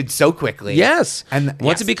habituated so quickly. Yes. And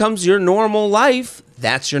once it becomes your normal life,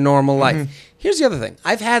 that's your normal life. Here's the other thing.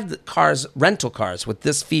 I've had rental cars with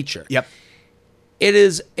this feature. Yep. It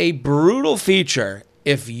is a brutal feature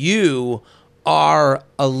if you are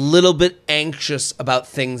a little bit anxious about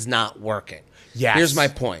things not working. Yes. Here's my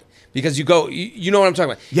point. Because you know what I'm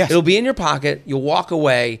talking about. Yes. It'll be in your pocket. You'll walk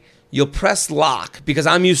away. You'll press lock because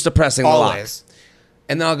I'm used to pressing the lock.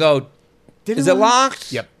 And then I'll go, is it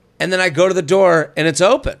locked? Yep. And then I go to the door and it's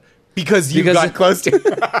open. Because you got close to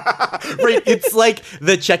it. Right. It's like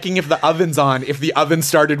the checking if the oven's on, if the oven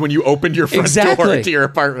started when you opened your front door to your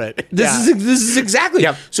apartment. This is exactly.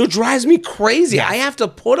 Yep. So it drives me crazy. Yes. I have to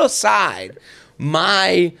put aside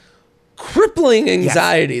my crippling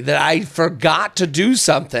anxiety that I forgot to do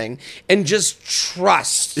something and just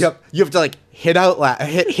trust. Yep. You have to like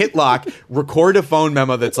hit lock, record a phone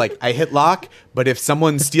memo that's like, I hit lock, but if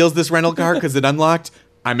someone steals this rental car because it unlocked,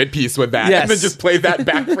 I'm at peace with that. Yes. And then just play that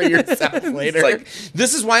back for yourself later. It's like,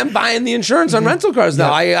 this is why I'm buying the insurance on rental cars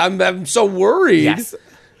now. I'm so worried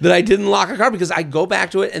that I didn't lock a car because I go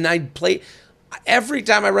back to it and I play. Every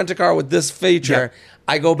time I rent a car with this feature,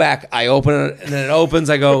 I go back, I open it, and then it opens.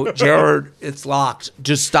 I go, Jared, it's locked.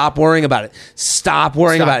 Just stop worrying about it. Stop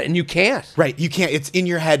worrying about it. And you can't. Right. You can't. It's in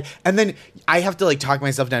your head. And then I have to like talk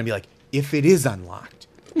myself down and be like, if it is unlocked,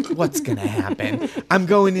 what's going to happen? I'm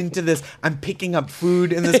going into this. I'm picking up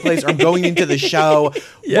food in this place. Or I'm going into the show.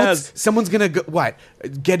 Yes. Someone's going to go, what?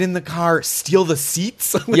 Get in the car, steal the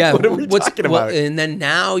seats? Like, yeah. What are we talking about? And then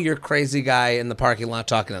now you're crazy guy in the parking lot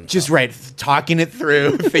talking to himself. Just right. Talking it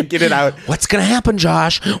through, thinking it out. What's going to happen,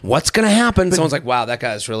 Josh? What's going to happen? Someo's like, wow, that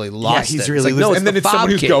guy's really lost. Yeah, he's it. really like, no, and then it's someone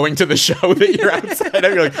who's going to the show that you're outside.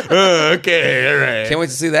 And you're like, oh, okay, all right. Can't wait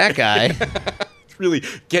to see that guy. Really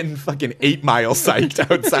getting fucking 8 Mile psyched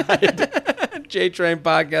outside.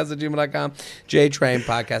 JTrainPodcast@gmail.com.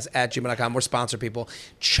 JTrainPodcast@gmail.com. We're sponsor people.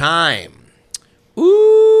 Chime.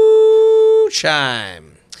 Ooh, Chime.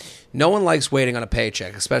 No one likes waiting on a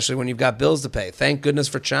paycheck, especially when you've got bills to pay. Thank goodness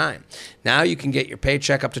for Chime. Now you can get your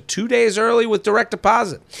paycheck up to 2 days early with direct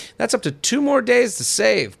deposit. That's up to 2 more days to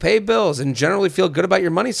save, pay bills, and generally feel good about your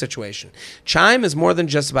money situation. Chime is more than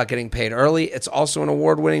just about getting paid early. It's also an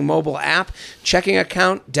award-winning mobile app, checking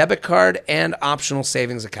account, debit card, and optional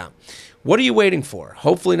savings account. What are you waiting for?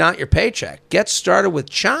 Hopefully not your paycheck. Get started with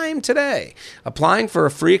Chime today. Applying for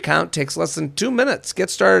a free account takes less than 2 minutes.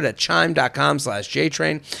 Get started at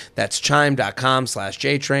chime.com/JTrain. That's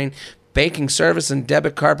chime.com/JTrain. Banking service and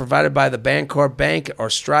debit card provided by the Bancorp Bank or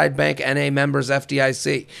Stride Bank, NA members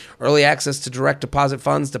FDIC. Early access to direct deposit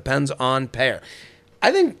funds depends on payer.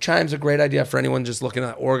 I think Chime's a great idea for anyone just looking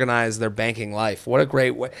to organize their banking life. What a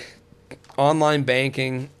great way. Online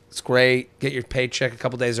banking. It's great. Get your paycheck a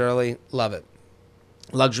couple days early. Love it.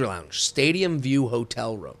 Luxury Lounge. Stadium View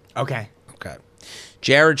Hotel Room. Okay.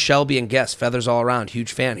 Jared, Shelby, and guests. Feathers all around.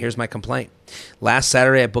 Huge fan. Here's my complaint. Last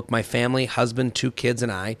Saturday, I booked my family, husband, 2 kids,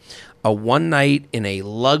 and I, a one night in a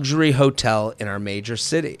luxury hotel in our major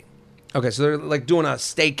city. Okay, so they're like doing a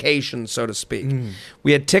staycation, so to speak.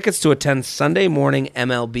 We had tickets to attend Sunday morning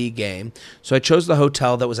MLB game, so I chose the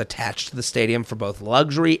hotel that was attached to the stadium for both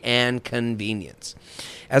luxury and convenience.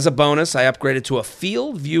 As a bonus, I upgraded to a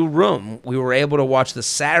field view room. We were able to watch the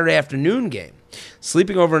Saturday afternoon game.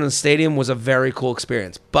 Sleeping over in the stadium was a very cool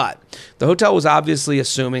experience, but the hotel was obviously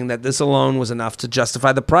assuming that this alone was enough to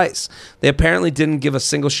justify the price. They apparently didn't give a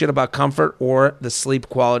single shit about comfort or the sleep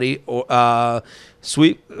quality or the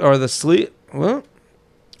sleep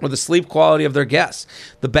quality of their guests.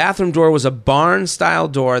 The bathroom door was a barn-style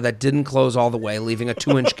door that didn't close all the way, leaving a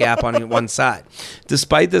 2-inch gap on one side.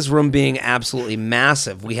 Despite this room being absolutely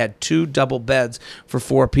massive, we had 2 double beds for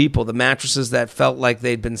 4 people, the mattresses that felt like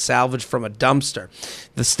they'd been salvaged from a dumpster.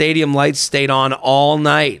 The stadium lights stayed on all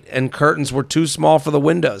night, and curtains were too small for the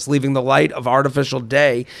windows, leaving the light of artificial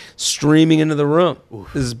day streaming into the room.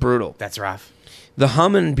 This is brutal. That's rough. The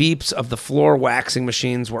hum and beeps of the floor waxing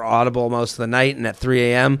machines were audible most of the night, and at 3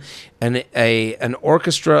 a.m., an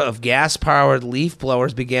orchestra of gas-powered leaf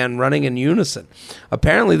blowers began running in unison.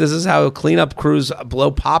 Apparently, this is how cleanup crews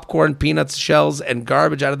blow popcorn, peanuts, shells, and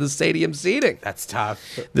garbage out of the stadium seating. That's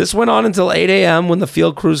tough. This went on until 8 a.m. when the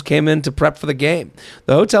field crews came in to prep for the game.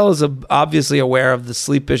 The hotel is obviously aware of the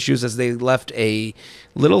sleep issues as they left a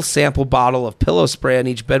little sample bottle of pillow spray on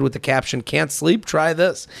each bed with the caption, "Can't sleep? Try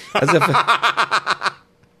this." As if...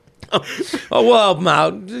 Oh, we'll help him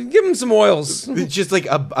out. Give him some oils. It's just like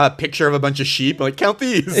a picture of a bunch of sheep. Like, count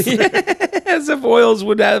these. As if oils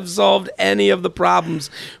would have solved any of the problems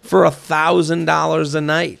for $1,000 a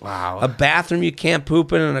night. Wow. A bathroom you can't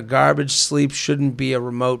poop in and a garbage sleep shouldn't be a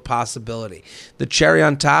remote possibility. The cherry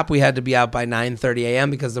on top, we had to be out by 9:30 a.m.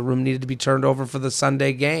 because the room needed to be turned over for the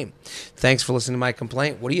Sunday game. Thanks for listening to my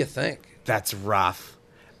complaint. What do you think? That's rough.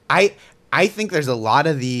 I think there's a lot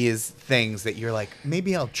of these things that you're like,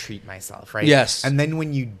 maybe I'll treat myself, right? Yes. And then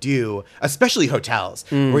when you do, especially hotels,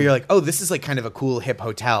 where you're like, oh, this is like kind of a cool hip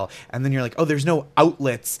hotel. And then you're like, oh, there's no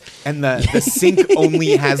outlets and the sink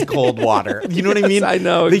only has cold water. You know what I mean? I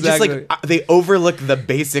know, exactly. They just like, they overlook the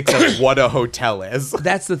basics of what a hotel is.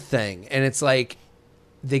 That's the thing. And it's like,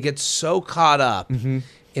 they get so caught up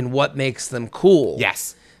in what makes them cool.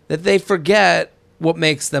 Yes. That they forget what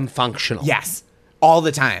makes them functional. Yes. All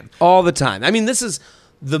the time. All the time. I mean, this is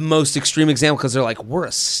the most extreme example because they're like, we're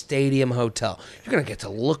a stadium hotel. You're going to get to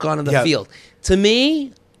look onto the field. To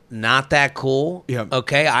me, not that cool. Yep.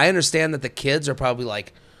 Okay? I understand that the kids are probably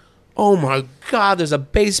like, oh my God, there's a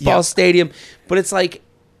baseball stadium. But it's like,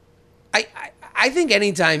 I think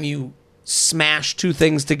anytime you smash 2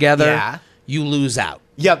 things together, you lose out.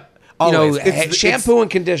 Yep. Always. You know, shampoo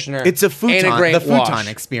and conditioner. It's a futon, ain't a great the futon wash.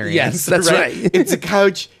 experience. Yes, that's right. It's a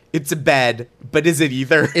couch. It's a bed, but is it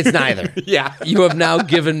either? It's neither. Yeah. You have now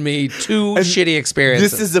given me 2 shitty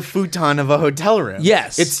experiences. This is a futon of a hotel room.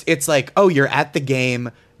 Yes. It's like, oh, you're at the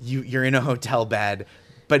game, you're in a hotel bed,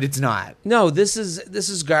 but it's not. No, this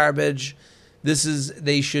is garbage.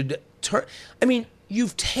 They should turn. I mean,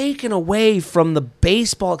 you've taken away from the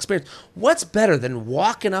baseball experience. What's better than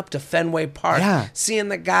walking up to Fenway Park, seeing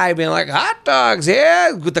the guy being like, hot dogs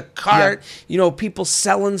here, with the cart, you know, people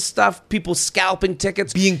selling stuff, people scalping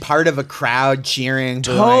tickets. Being part of a crowd cheering.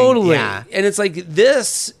 Totally. Yeah. And it's like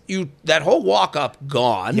this, that whole walk up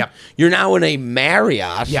gone. Yep. You're now in a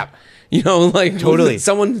Marriott. Yep. You know, like totally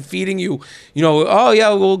someone feeding you, you know, oh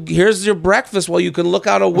yeah, well, here's your breakfast while you can look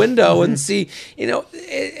out a window and see, you know,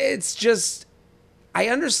 it's just, I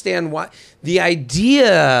understand why the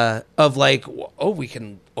idea of like, oh, we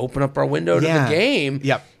can open up our window to the game.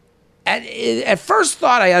 Yep. At first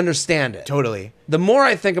thought, I understand it. Totally. The more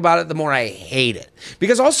I think about it, the more I hate it.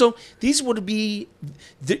 Because also, these would be,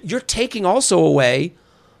 you're taking also away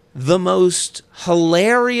the most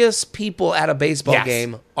hilarious people at a baseball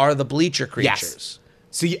game are the bleacher creatures.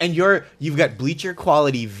 So you've got bleacher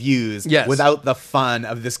quality views without the fun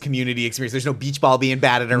of this community experience. There's no beach ball being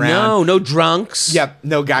batted around. No drunks. Yep,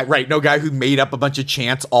 no guy who made up a bunch of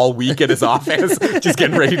chants all week at his office, just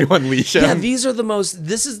getting ready to unleash him. Yeah,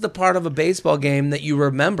 this is the part of a baseball game that you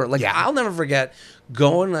remember. Like, I'll never forget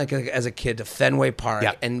going as a kid to Fenway Park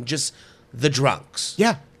and just the drunks.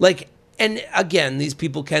 Yeah. Like, and again, these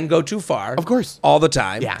people can go too far. Of course. All the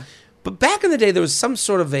time. Yeah. But back in the day, there was some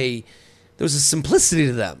sort of there was a simplicity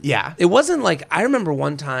to them. Yeah. It wasn't like, I remember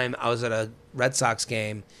one time I was at a Red Sox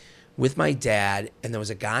game with my dad, and there was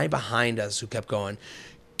a guy behind us who kept going,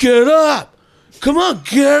 "Get up! Come on,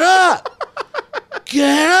 get up!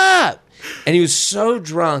 Get up!" And he was so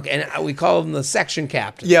drunk, and we called him the section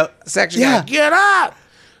captain. Yep. Section captain, "Get up!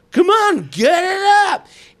 Come on, get it up!"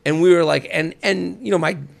 And we were like, and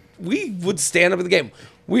we would stand up at the game.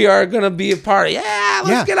 We are going to be a part of,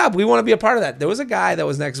 let's get up. We want to be a part of that. There was a guy that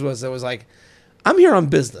was next to us that was like, "I'm here on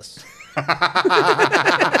business." He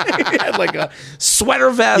had like a sweater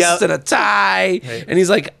vest and a tie. Right. And he's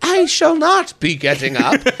like, "I shall not be getting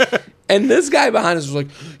up." And this guy behind us was like,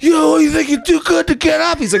 "Yo, you think you're too good to get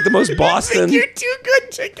up?" He's like the most Boston. "You're too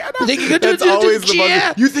good to get up." You think you're good That's always the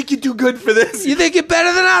most. "You think you're too good for this? You think you're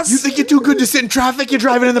better than us? You think you're too good to sit in traffic? You're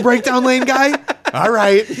driving in the breakdown lane, guy." All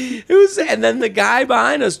right. And then the guy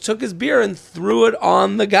behind us took his beer and threw it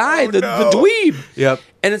on the guy, the dweeb. Yep.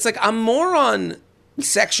 And it's like, I'm more on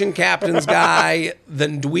section captain's guy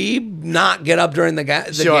than dweeb, not get up during the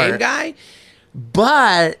game guy.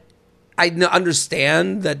 But I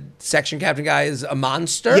understand that section captain guy is a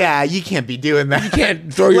monster. Yeah, you can't be doing that. You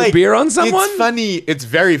can't throw your beer on someone. It's funny. It's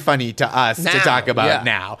very funny to us to talk about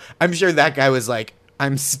now. I'm sure that guy was like,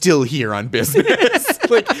 "I'm still here on business."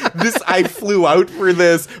 Like, I flew out for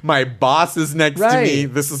this. My boss is next to me.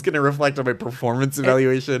 This is going to reflect on my performance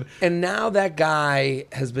evaluation. And now that guy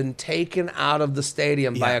has been taken out of the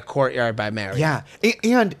stadium by a courtyard by Marriott. Yeah.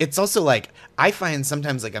 And it's also like, I find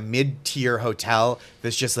sometimes like a mid-tier hotel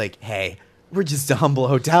that's just like, "Hey, we're just a humble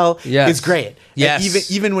hotel." It's great.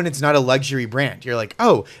 Yes. Even when it's not a luxury brand, you're like,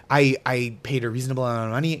 "Oh, I paid a reasonable amount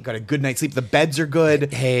of money, got a good night's sleep. The beds are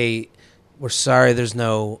good." Hey, we're sorry there's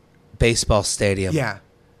no baseball stadium. Yeah.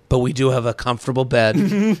 But we do have a comfortable bed,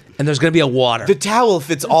 and there's going to be a water. The towel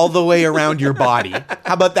fits all the way around your body.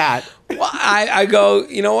 How about that? Well, I go,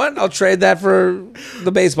 you know what? I'll trade that for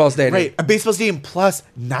the baseball stadium. Right. A baseball stadium plus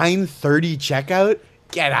 9:30 checkout.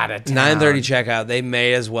 Get out of town. 9:30 checkout. They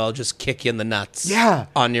may as well just kick you in the nuts. Yeah.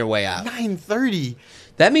 On your way out. 9:30.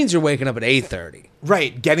 That means you're waking up at 8:30.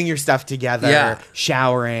 Right. Getting your stuff together.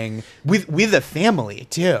 Showering. With a family,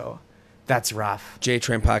 too. That's rough.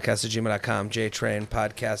 JTrainPodcast@gmail.com.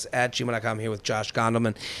 JTrainPodcast@gmail.com. Here with Josh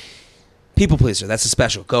Gondelman. People Pleaser. That's a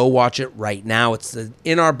special. Go watch it right now. It's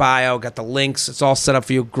in our bio. Got the links. It's all set up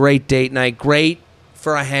for you. Great date night. Great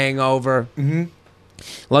for a hangover. Mm-hmm.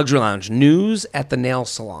 Luxury Lounge. News at the nail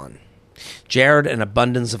salon. Jared, an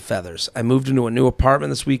abundance of feathers. I moved into a new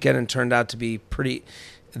apartment this weekend and turned out to be pretty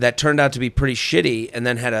shitty, and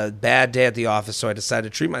then had a bad day at the office, so I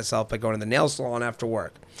decided to treat myself by going to the nail salon after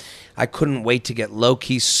work. I couldn't wait to get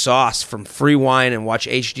low-key sauce from free wine and watch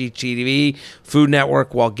HGTV, Food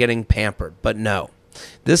Network, while getting pampered. But no.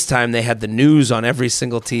 This time they had the news on every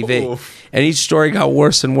single TV, and each story got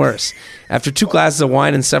worse and worse. After 2 glasses of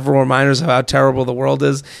wine and several reminders of how terrible the world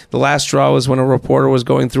is, the last straw was when a reporter was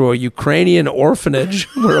going through a Ukrainian orphanage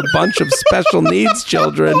where a bunch of special needs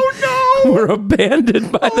children were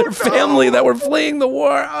abandoned by their family that were fleeing the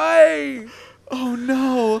war. Oh,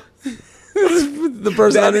 no. The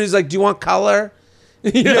person under is like, "Do you want color?"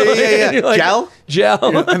 Yeah. Like, Gel.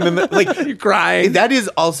 And then you're crying. That is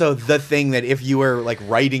also the thing that if you were like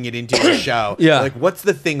writing it into your show, like, what's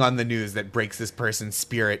the thing on the news that breaks this person's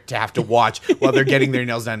spirit to have to watch while they're getting their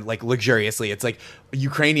nails done, like, luxuriously? It's like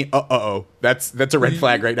Ukrainian. That's a red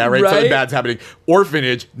flag right now, right? Something bad's happening.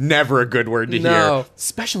 Orphanage, never a good word to hear.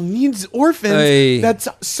 Special needs orphans. That's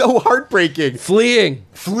so heartbreaking. Fleeing.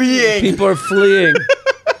 People are fleeing.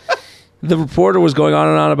 The reporter was going on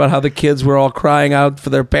and on about how the kids were all crying out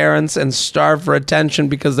for their parents and starved for attention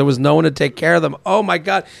because there was no one to take care of them. Oh, my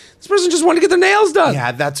God. This person just wanted to get their nails done.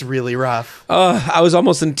 Yeah, that's really rough. I was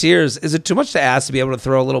almost in tears. Is it too much to ask to be able to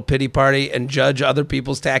throw a little pity party and judge other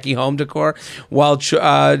people's tacky home decor while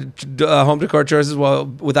home decor choices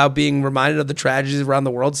without being reminded of the tragedies around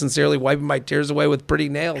the world, sincerely wiping my tears away with pretty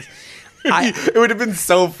nails? It would have been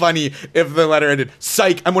so funny if the letter ended,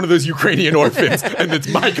 "Psych, I'm one of those Ukrainian orphans, and it's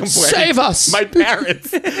my complaint. Save us! My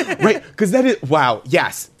parents." Right, because that is, wow,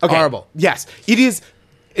 yes. Okay. Horrible. Yes, it is,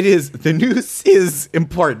 the news is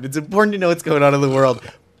important. It's important to know what's going on in the world,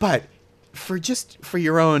 but for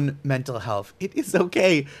your own mental health, it is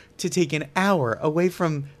okay to take an hour away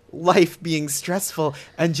from life being stressful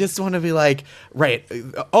and just want to be like, right,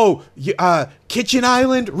 Kitchen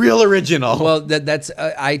Island, real original. Well, that's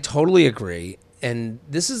I totally agree. And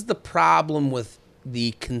this is the problem with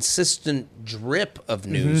the consistent drip of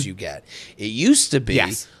news you get. It used to be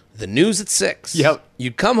the news at 6. Yep.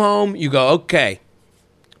 You'd come home, you go, okay,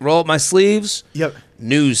 roll up my sleeves. Yep.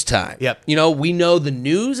 News time. Yep. You know, we know the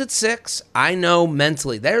news at 6. I know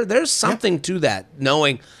mentally there's something to that.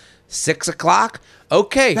 Knowing 6 o'clock.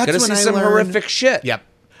 Okay, That's gonna when see I some learned- horrific shit. Yep.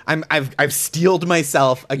 I've steeled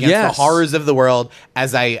myself against Yes. the horrors of the world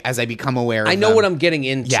as I become aware of I know them. what I'm getting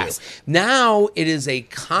into. Yes. Now it is a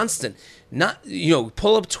constant. Not,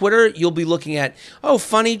 pull up Twitter, you'll be looking at,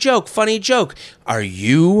 funny joke. Are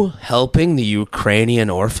you helping the Ukrainian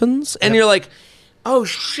orphans? And you're like, oh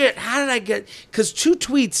shit, how did I get, because 2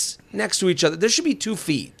 tweets next to each other, there should be 2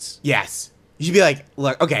 feeds. Yes. You should be like,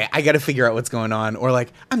 look, okay, I got to figure out what's going on. Or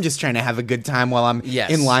like, I'm just trying to have a good time while I'm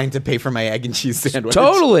in line to pay for my egg and cheese sandwich.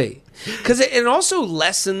 Totally. Because it also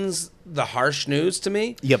lessens the harsh news to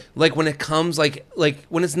me. Yep. Like when it comes, like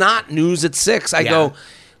when it's not news at 6, I go,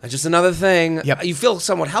 just another thing. Yep. You feel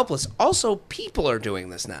somewhat helpless. Also, people are doing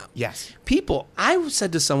this now. Yes. People. I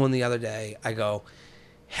said to someone the other day, I go,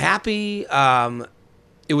 happy,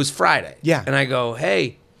 it was Friday. Yeah. And I go,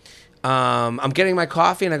 hey, I'm getting my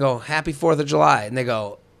coffee, and I go, happy 4th of July. And they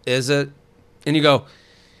go, is it? And you go,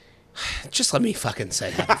 just let me fucking say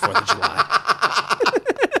happy 4th of July.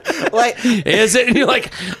 Like, Is it? And you're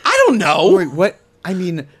like, I don't know. wait, what? I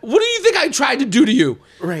mean, What do you think I tried to do to you?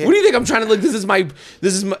 Right. What do you think I'm trying to like? This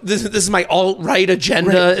is my alt-right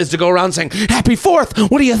agenda Right. is to go around saying Happy 4th.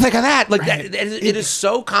 What do you think of that? Like it is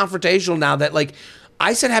so confrontational now that like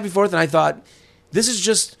I said Happy 4th and I thought this is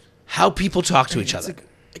just how people talk to each other.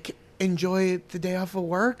 like, enjoy the day off of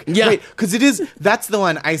work. Yeah. Because that's the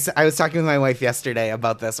one. I was talking with my wife yesterday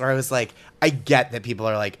about this, where I was like, I get that people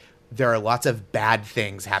are like, there are lots of bad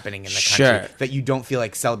things happening in the country that you don't feel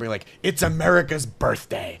like celebrating. Like, it's America's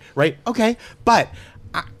birthday, right? Okay. But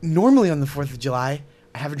normally on the 4th of July,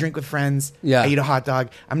 I have a drink with friends. Yeah. I eat a hot dog.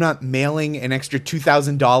 I'm not mailing an extra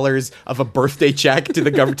 $2,000 of a birthday check to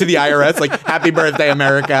the government, to the IRS. Like, happy birthday,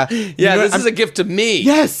 America. Yeah, this is a gift to me.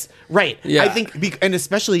 Yes. Right. Yeah. I think, and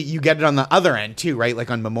especially you get it on the other end too, right? Like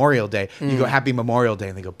on Memorial Day, you go Happy Memorial Day,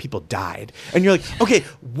 and they go, people died, and you're like, okay,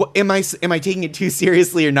 am I taking it too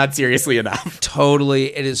seriously or not seriously enough?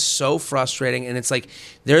 Totally. It is so frustrating. And it's like,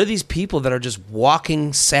 there are these people that are just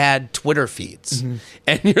walking sad Twitter feeds.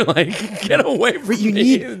 And you're like, get away from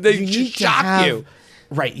me. They just shock you.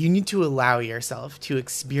 Right. You need to allow yourself to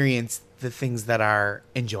experience the things that are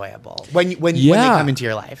enjoyable when they come into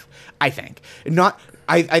your life. I think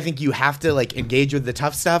I think you have to like engage with the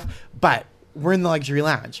tough stuff, but we're in the luxury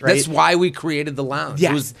lounge, right? That's why we created the lounge.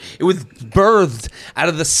 Yes. It was birthed out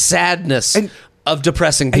of the sadness of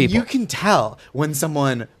depressing people. And you can tell when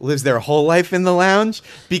someone lives their whole life in the lounge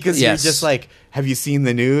because you're just like, have you seen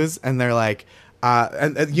the news? And they're like,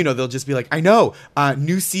 and they'll just be like, I know,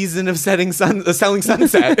 new season of Selling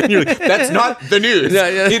Sunset. And you're like, that's not the news.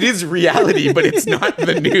 It is reality, but it's not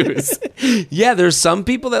the news. Yeah, there's some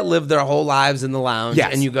people that live their whole lives in the lounge,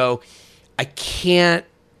 and you go, I can't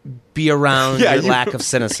be around your lack of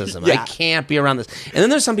cynicism. I can't be around this. And then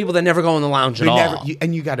there's some people that never go in the lounge at all.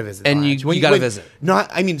 And you got to visit. And you got to visit.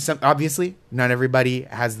 Obviously, not everybody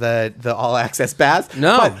has the all access pass.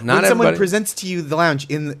 No, but not when someone everybody. presents to you the lounge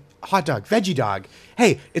in hot dog, veggie dog.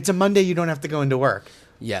 Hey, it's a Monday. You don't have to go into work.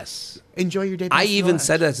 Yes. Enjoy your day. I even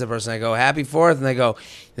said that to the person. I go, Happy 4th. And they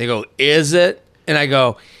go, is it? And I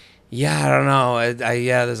go, yeah, I don't know.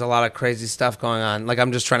 There's a lot of crazy stuff going on. Like,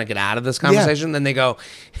 I'm just trying to get out of this conversation. Then they go,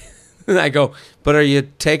 and I go, but are you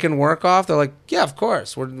taking work off? They're like, yeah, of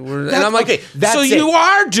course. And I'm like, okay, that's so you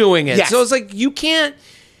are doing it. Yes. So it's like, you can't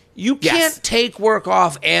take work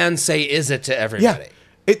off and say, is it to everybody? Yeah.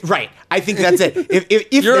 Right. I think that's it.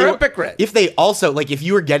 If You're a hypocrite. If they also, like, if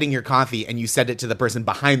you were getting your coffee and you said it to the person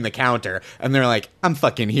behind the counter and they're like, I'm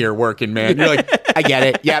fucking here working, man. You're like, I get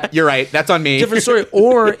it. Yep, you're right. That's on me. Different story.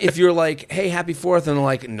 Or if you're like, hey, Happy 4th. And they're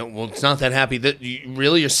like, no, well, it's not that happy.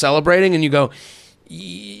 Really? You're celebrating? And you go,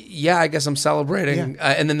 yeah, I guess I'm celebrating.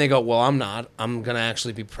 Yeah. And then they go, well, I'm not. I'm going to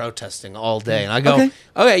actually be protesting all day. And I go,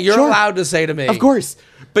 okay, you're allowed to say to me. Of course.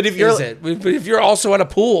 But if you're But if you're also at a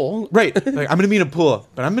pool. right, like, I'm going to be in a pool,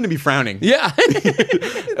 but I'm going to be frowning. Yeah.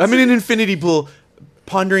 I'm in an infinity pool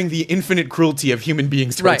pondering the infinite cruelty of human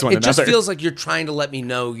beings towards one It another. just feels like you're trying to let me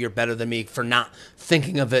know you're better than me for not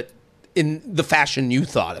thinking of it in the fashion you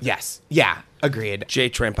thought of it. Yes. Yeah. Agreed.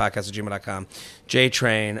 JTrainPodcast@gmail.com.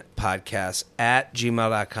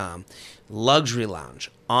 JTrainPodcast@gmail.com. Luxury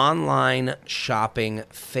Lounge online shopping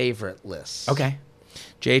favorite lists. Okay.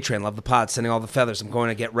 J-Train, love the pod, sending all the feathers. I'm going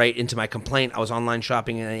to get right into my complaint. I was online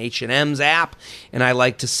shopping in an H&M's app, and I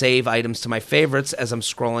like to save items to my favorites as I'm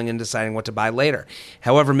scrolling and deciding what to buy later.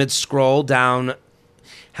 However, mid-scroll down,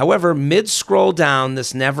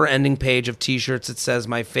 this never-ending page of T-shirts, it says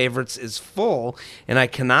my favorites is full, and I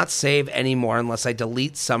cannot save anymore unless I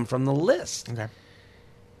delete some from the list. Okay.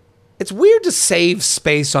 It's weird to save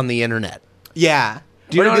space on the internet. Yeah.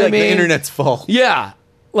 Do you know what I mean? The internet's full. Yeah.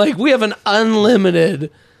 Like, we have an unlimited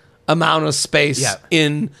amount of space Yeah.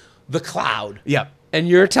 in the cloud. Yep. And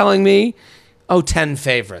you're telling me, 10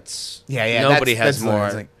 favorites. Yeah. Nobody has that's more.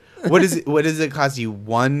 Like, what does it cost you?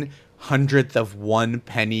 1/100th of 1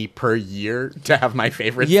 penny per year to have my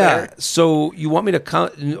favorites there? So you want me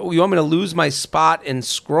to lose my spot and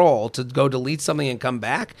scroll to go delete something and come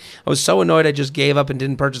back? I was so annoyed I just gave up and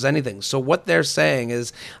didn't purchase anything. So what they're saying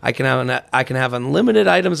is I can have unlimited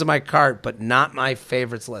items in my cart, but not my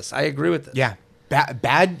favorites list. I agree with this. Yeah.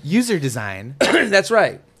 Bad user design. That's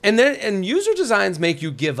right. And user designs make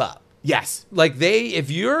you give up. Yes. Like if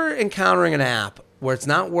you're encountering an app where it's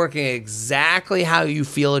not working exactly how you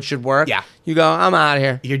feel it should work, Yeah. you go, I'm out of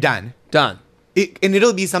here. You're done. Done. And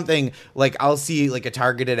it'll be something like I'll see like a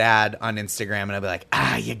targeted ad on Instagram and I'll be like,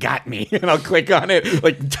 you got me. And I'll click on it,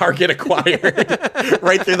 like Target acquired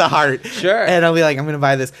right through the heart. Sure. And I'll be like, I'm going to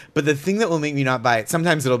buy this. But the thing that will make me not buy it,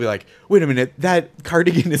 sometimes it'll be like, wait a minute, that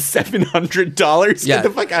cardigan is $700. Yeah. Get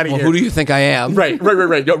the fuck out of here. Who do you think I am? Right.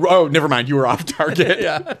 Oh, never mind. You were off Target.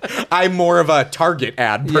 Yeah. I'm more of a Target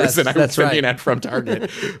ad person. Yes, I'm that's sending right. an ad from Target.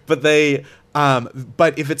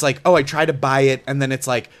 But if it's like, I try to buy it, and then it's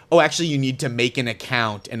like, actually, you need to make an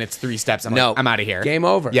account, and it's 3 steps. I'm like, I'm out of here. Game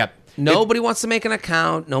over. Yep. Nobody wants to make an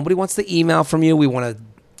account. Nobody wants the email from you. We want to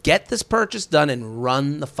get this purchase done and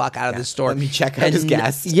run the fuck out of this store. Let me check out his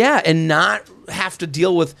gas. Yeah, and not have to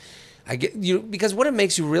deal with. Because what it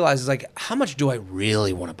makes you realize is like, how much do I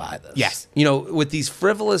really want to buy this? Yes. With these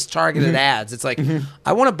frivolous targeted ads, it's like,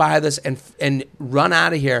 I want to buy this and run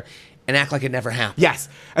out of here and act like it never happened. Yes.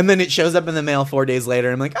 And then it shows up in the mail 4 days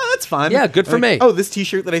later. I'm like, that's fun. Yeah, good for me. This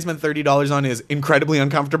t-shirt that I spent $30 on is incredibly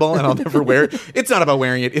uncomfortable and I'll never wear it. It's not about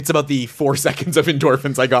wearing it. It's about the 4 seconds of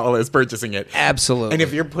endorphins I got while I was purchasing it. Absolutely. And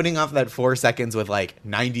if you're putting off that 4 seconds with like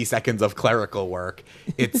 90 seconds of clerical work,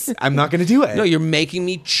 I'm not going to do it. No, you're making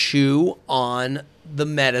me chew on the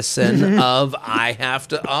medicine of I have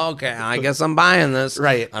to, I guess I'm buying this.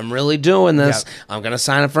 Right. I'm really doing this. Yep. I'm going to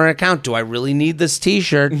sign up for an account. Do I really need this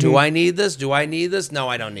t-shirt? Do I need this? Do I need this? No,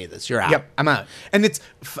 I don't need this. You're out. Yep, I'm out. And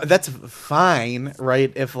that's fine,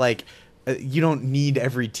 right? If like you don't need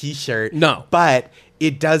every t-shirt. No. But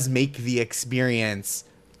it does make the experience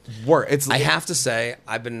work. I have to say,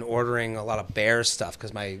 I've been ordering a lot of Bears stuff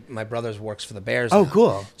because my brother works for the Bears Oh, now.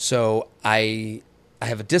 cool. So I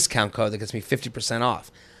have a discount code that gets me 50% off.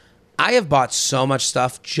 I have bought so much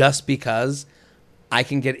stuff just because I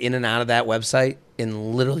can get in and out of that website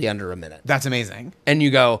in literally under a minute. That's amazing. And you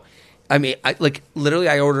go, I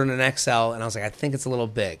ordered an XL and I was like, I think it's a little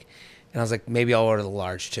big. And I was like, maybe I'll order the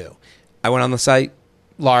large too. I went on the site,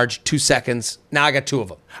 large, 2 seconds. Now I got 2 of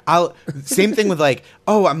them. Same thing with like,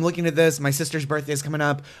 I'm looking at this. My sister's birthday is coming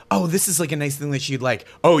up. This is like a nice thing that she'd like.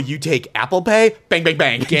 You take Apple Pay? Bang, bang,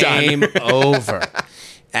 bang. Game Done. over.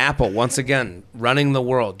 Apple, once again, running the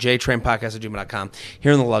world. jtrainpodcast@gmail.com.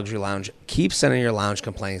 Here in the Luxury Lounge. Keep sending your lounge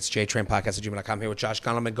complaints. jtrainpodcast@gmail.com. Here with Josh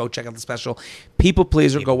Gondelman. Go check out the special. People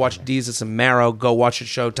Pleaser. Go watch Jesus and Marrow. Go watch it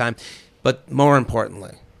Showtime. But more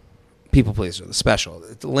importantly, People Pleaser, the special.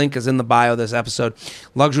 The link is in the bio of this episode.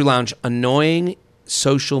 Luxury Lounge. Annoying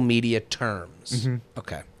social media terms.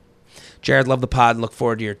 Okay. Jared, love the pod and look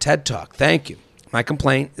forward to your TED Talk. Thank you. My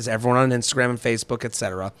complaint is everyone on Instagram and Facebook,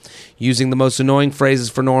 etc., using the most annoying phrases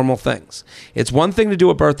for normal things. It's one thing to do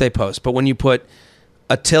a birthday post, but when you put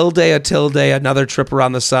a tilde, another trip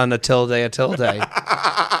around the sun, a tilde. Is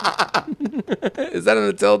that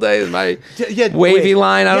an tilde? Is my wavy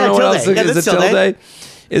line? I don't know what else is a tilde.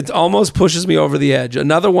 It almost pushes me over the edge.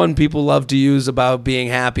 Another one people love to use about being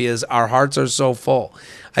happy is our hearts are so full.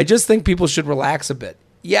 I just think people should relax a bit.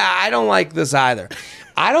 Yeah, I don't like this either.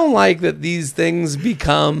 I don't like that these things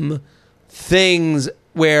become things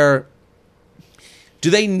where,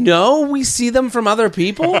 do they know we see them from other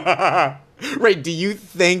people? Right. Do you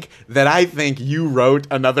think that I think you wrote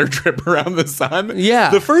another trip around the sun?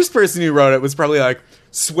 Yeah. The first person who wrote it was probably like,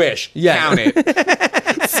 swish, count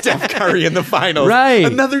it. Steph Curry in the finals. Right.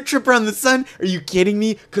 Another trip around the sun? Are you kidding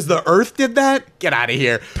me? Because the Earth did that? Get out of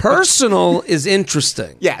here. Personal is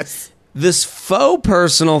interesting. Yes. This faux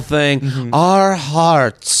personal thing, our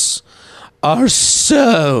hearts are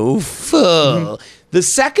so full. The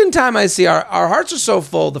second time I see our hearts are so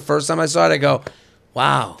full, the first time I saw it, I go,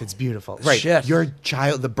 wow. That's beautiful. Right. Shit. Your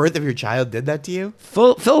child, the birth of your child did that to you?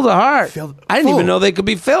 Fill the heart. I didn't even know they could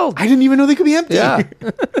be filled. I didn't even know they could be empty. Yeah.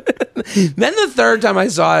 Then the third time I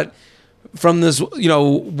saw it from this,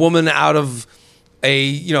 woman out of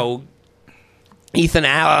a, Ethan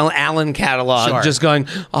Allen catalog, Sure. just going,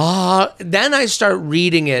 then I start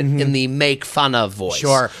reading it in the make fun of voice.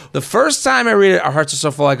 Sure. The first time I read it, our hearts are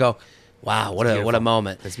so full, I go, wow, what a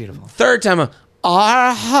moment. That's beautiful. Third time,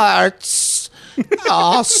 our hearts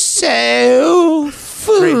are so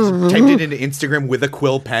full. Right. Typed it into Instagram with a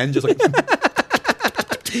quill pen, just like...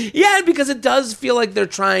 Yeah, because it does feel like they're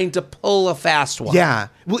trying to pull a fast one. Yeah.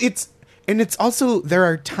 Well, it's also, there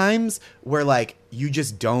are times where like you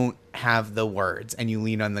just don't have the words and you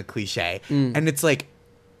lean on the cliche. And it's like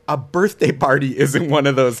a birthday party isn't one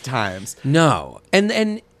of those times. No.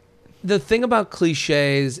 And the thing about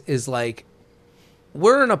cliches is like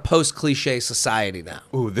we're in a post-cliche society now.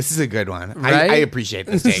 Ooh, this is a good one. Right? I appreciate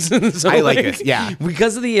this take. So, I like this. Yeah.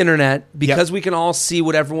 Because of the internet, because we can all see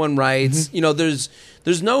what everyone writes,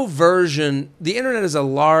 there's no version. The internet is a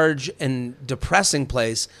large and depressing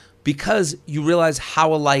place because you realize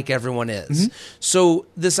how alike everyone is. So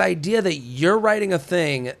this idea that you're writing a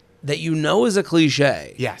thing that you know is a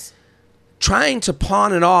cliche, Yes. trying to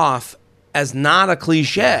pawn it off as not a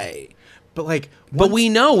cliche. But like, But we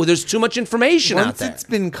know there's too much information out once there. it's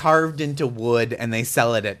been carved into wood and they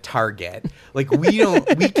sell it at Target, like we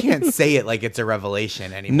can't say it like it's a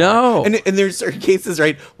revelation anymore. No. And there's certain cases,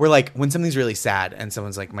 right, where like when something's really sad and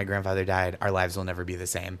someone's like, my grandfather died, our lives will never be the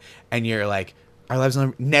same. And you're like, our lives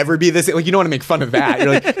will never be the same. Like, you don't want to make fun of that.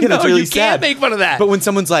 You're like, yeah, that's really you sad. can't make fun of that. But when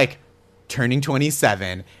someone's like turning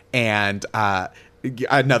 27 and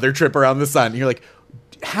another trip around the sun, you're like,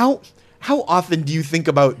 how often do you think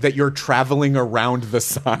about that you're traveling around the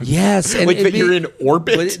sun? Yes. Like that you're in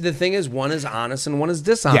orbit? But the thing is, one is honest and one is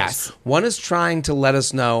dishonest. Yes. One is trying to let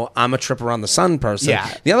us know I'm a trip around the sun person.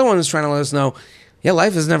 Yeah. The other one is trying to let us know, yeah,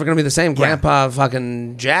 life is never going to be the same. Grandpa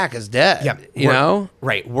fucking Jack is dead. Yeah, You know?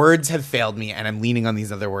 Right. Words have failed me and I'm leaning on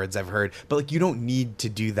these other words I've heard. But like, you don't need to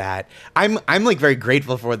do that. I'm like very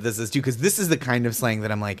grateful for what this is too, because this is the kind of slang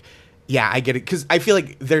that I'm like, yeah, I get it. Because I feel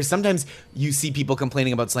like there's sometimes you see people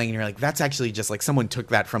complaining about slang and you're like, that's actually just like someone took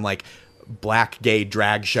that from like black gay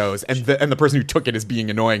drag shows and the person who took it is being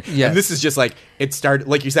annoying. Yes. And this is just like, it started,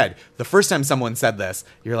 like you said, the first time someone said this,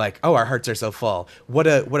 you're like, oh, our hearts are so full. What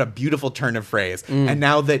a beautiful turn of phrase. And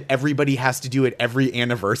now that everybody has to do it every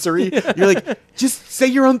anniversary, you're like, just say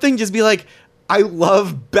your own thing. Just be like, I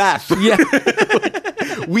love Beth. Yeah.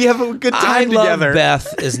 We have a good I time love together.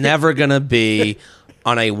 Beth is never going to be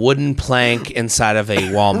on a wooden plank inside of a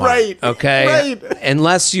Walmart. Right, Okay? right.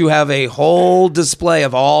 Unless you have a whole display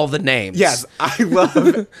of all the names. Yes, I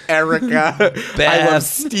love Erica. I Beth. love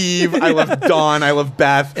Steve. I love Dawn. I love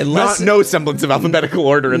Beth. Unless- No semblance of alphabetical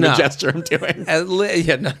order in No. the gesture I'm doing.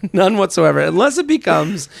 None whatsoever, unless it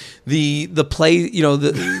becomes the play,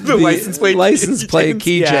 the license plate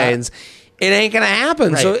keychains. It ain't gonna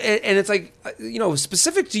happen. Right. So, and it's like,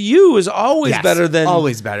 specific to you is always Yes, better than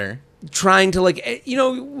always better. trying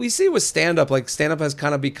to we see with stand up, like stand up has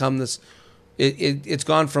kind of become this. It's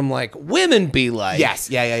gone from like women be like Yes,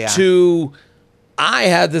 yeah. to I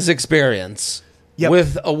had this experience Yep.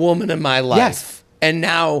 with a woman in my life, Yes. and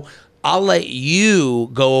now I'll let you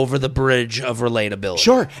go over the bridge of relatability.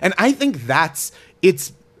 Sure, and I think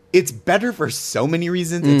it's better for so many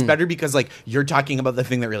reasons. It's better because like you're talking about the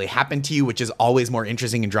thing that really happened to you, which is always more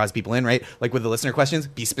interesting and draws people in, right? Like with the listener questions,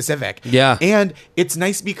 be specific. Yeah. And it's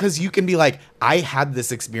nice because you can be like, I had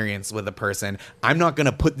this experience with a person. I'm not going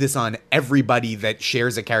to put this on everybody that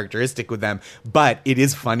shares a characteristic with them, but it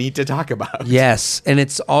is funny to talk about. Yes, and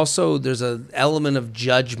it's also there's an element of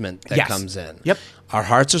judgment that Yes. comes in. Yep. Our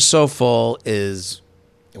hearts are so full is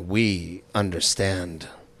we understand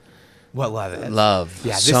What love is. love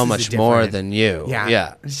Yeah, this so is much a more different- than you.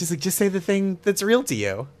 Yeah. It's just like, just say the thing that's real to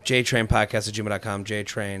you. JTrainPodcast@gmail.com,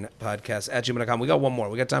 JTrainPodcast@gmail.com. We got one more.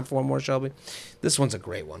 We got time for one more, Shelby? This one's a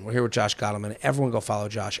great one. We're here with Josh Gottleman. Everyone go follow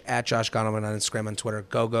Josh at Josh Gottleman on Instagram and Twitter.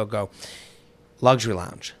 Go, go, go. Luxury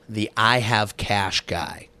Lounge, the I have cash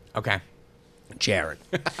guy, Okay. Jared.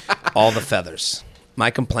 All the feathers. My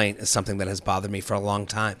complaint is something that has bothered me for a long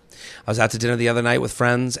time. I was out to dinner the other night with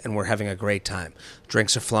friends, and we're having a great time.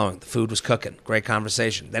 Drinks are flowing. The food was cooking. Great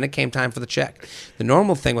conversation. Then it came time for the check. The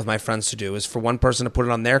normal thing with my friends to do is for one person to put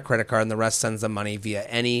it on their credit card, and the rest sends them money via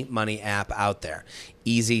any money app out there.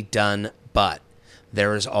 Easy, done, but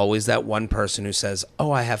there is always that one person who says,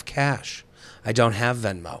 oh, I have cash. I don't have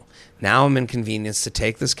Venmo. Now I'm inconvenienced to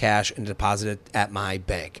take this cash and deposit it at my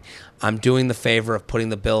bank. I'm doing the favor of putting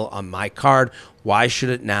the bill on my card. Why should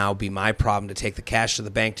it now be my problem to take the cash to the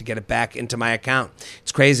bank to get it back into my account?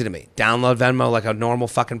 It's crazy to me. Download Venmo like a normal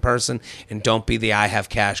fucking person and don't be the I have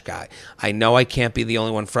cash guy. I know I can't be the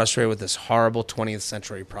only one frustrated with this horrible 20th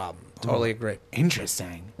century problem. Totally agree.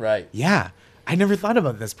 Interesting. Right. Yeah. I never thought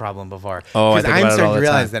about this problem before. Oh, I because think I'm about it all starting to the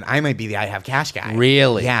realize time. that I might be the I have cash guy.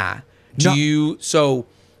 Really? Yeah. So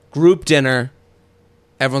group dinner,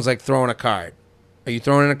 everyone's like throwing a card. Are you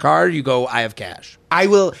throwing in a card? Or you go, I have cash.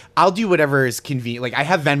 I'll do whatever is convenient. Like I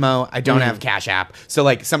have Venmo, I don't have Cash App. So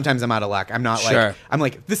like sometimes I'm out of luck. I'm not Sure. I'm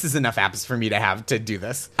like, this is enough apps for me to have to do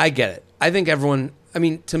this. I get it. I think everyone, I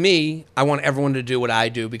mean, to me, I want everyone to do what I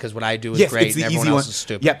do because what I do is Yes, great it's the and everyone easy else one. is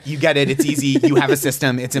stupid. Yep, you get it. It's easy. You have a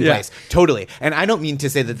system. It's in Yeah. place. Totally. And I don't mean to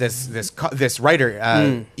say that this writer,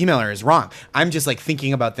 emailer is wrong. I'm just like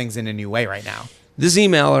thinking about things in a new way right now. This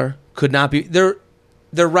emailer could not be, they're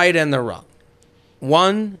right and they're wrong.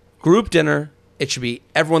 One, group dinner, it should be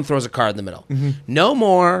everyone throws a card in the middle. No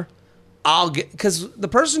more, because the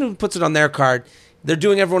person who puts it on their card, they're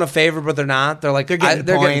doing everyone a favor, but they're not. They're like, They're getting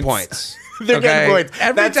getting points. points. They're Okay? getting points.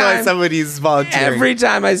 Every That's time, why somebody's volunteering. every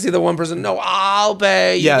time I see the one person, no, I'll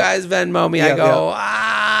pay. You Yeah. guys Venmo me. I Yeah, go,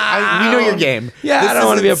 we know your game. Yeah, This I don't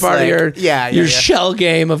want to be a isn't part of slick. your shell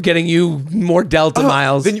game of getting you more Delta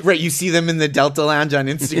miles. Then, right, you see them in the Delta Lounge on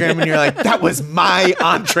Instagram, and you're like, that was my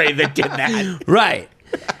entree that did that. Right.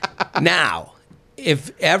 Now,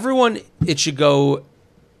 if everyone, it should go,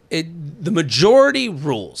 the majority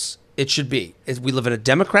rules. It should be. We live in a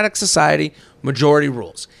democratic society, majority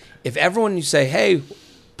rules. If everyone, you say, hey,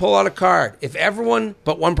 pull out a card. If everyone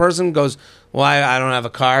but one person goes, well, I don't have a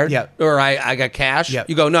card, Yep. or I got cash, Yep.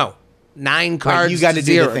 you go, no. 9 cards you gotta to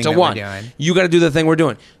do the 0 thing to that we're 1. doing. You got to do the thing we're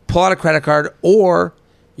doing. Pull out a credit card, or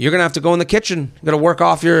you're going to have to go in the kitchen. You're going to work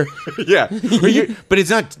off your... Yeah. But it's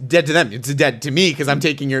not dead to them. It's dead to me because I'm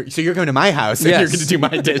taking so you're coming to my house and Yes. you're going to do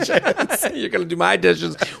my dishes. You're going to do my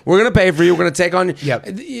dishes. We're going to pay for you. We're going to take on... Yep.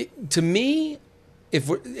 To me,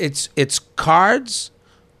 it's cards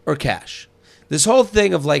or cash. This whole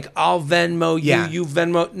thing of like, I'll Venmo you, Yeah. you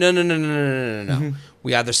Venmo... No.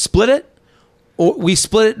 We either split it, or we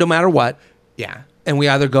split it no matter what, Yeah. and we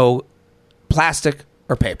either go plastic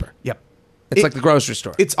or paper. Yep. It's like the grocery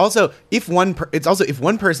store. It's also if one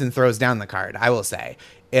person throws down the card, I will say,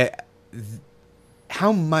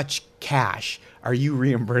 how much cash are you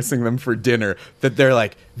reimbursing them for dinner that they're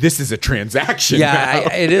like, this is a transaction? now?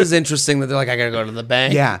 It is interesting that they're like, I got to go to the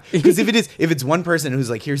bank. Yeah, because if it's one person who's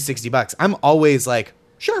like, here's $60, I'm always like,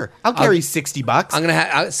 sure, I'll carry $60. I'm gonna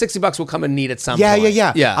have $60 will come in need at some Yeah, point.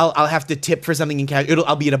 yeah. I'll have to tip for something in cash.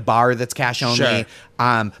 I'll be at a bar that's cash only. Sure.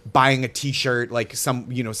 Buying a T-shirt like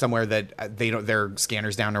somewhere that their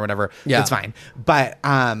scanners down or whatever. Yeah. That's fine. But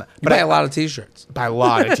You buy a lot of T-shirts. buy a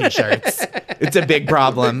lot of T-shirts. It's a big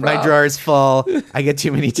problem. My drawer's full. I get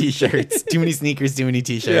too many T-shirts, too many sneakers, too many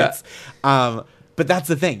T-shirts. But that's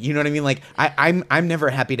the thing, you know what I mean? Like I'm never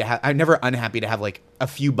unhappy to have like a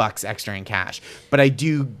few bucks extra in cash. But I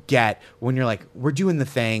do get when you're like, we're doing the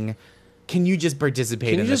thing. Can you just participate?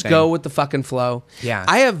 Can in you the just thing? go with the fucking flow? Yeah.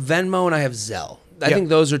 I have Venmo and I have Zelle. I Yep. think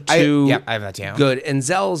those are two. I have that too. Good. And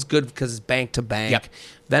Zelle's good because it's bank to bank. Yep.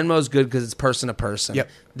 Venmo's good because it's person to person. Yep.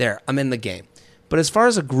 There, I'm in the game. But as far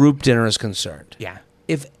as a group dinner is concerned, Yeah.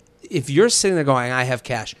 if you're sitting there going, I have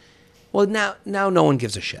cash, well, now no one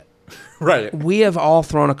gives a shit. Right. We have all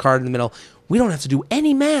thrown a card in the middle. We don't have to do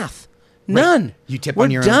any math. None. You tip We're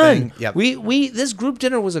on your done. own thing. Yep. We this group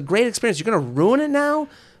dinner was a great experience. You're going to ruin it now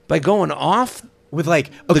by going off With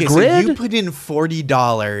like, okay, so grid? you put in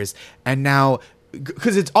 $40 and now,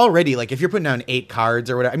 because it's already like, if you're putting down 8 cards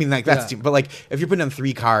or whatever, I mean, like that's, Yeah. but like if you're putting down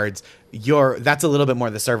 3 cards, that's a little bit more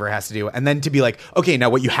the server has to do. And then to be like, okay, now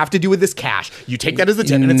what you have to do with this cash, you take that as a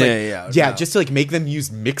 10 and it's No. just to like make them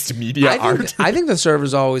use mixed media art. I think the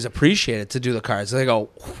servers always appreciate it to do the cards. They go,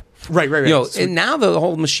 Right. you know, and now the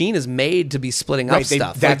whole machine is made to be splitting up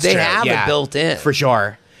stuff. That's they true, have yeah, it built in. for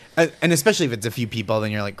sure. And especially if it's a few people,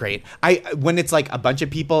 then you're like, great. When it's like a bunch of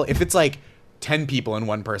people, if it's like 10 people and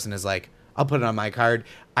one person is like, I'll put it on my card,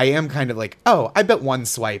 I am kind of like, oh, I bet one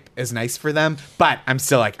swipe is nice for them, but I'm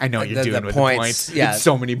still like, I know what you're doing with the points. Yeah. It's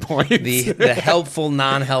so many points. The helpful,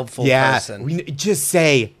 non-helpful person.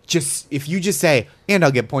 If you just say, and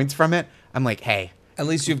I'll get points from it, I'm like, hey, At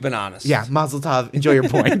least you've been honest. yeah, Mazel Tov, enjoy your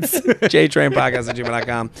points.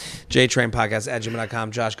 JTrainPodcast@gmail.com.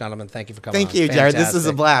 JTrainPodcast@gmail.com. Josh Gondelman, thank you for coming Thank on. you, Jared. This is a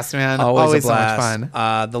Fantastic. blast, man. Always a so much blast.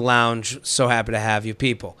 fun. The lounge, so happy to have you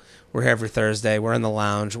people. We're here every Thursday. We're in the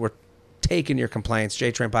lounge. We're taking your complaints.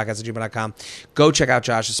 jtrainpodcast@gmail.com. Go check out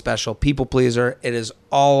Josh's special, People Pleaser. It is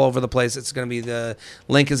all over the place. It's going to be the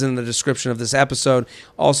link is in the description of this episode.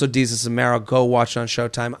 Also, Jesus and Mero, go watch it on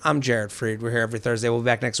Showtime. I'm Jared Freed. We're here every Thursday. We'll be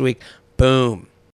back next week. Boom.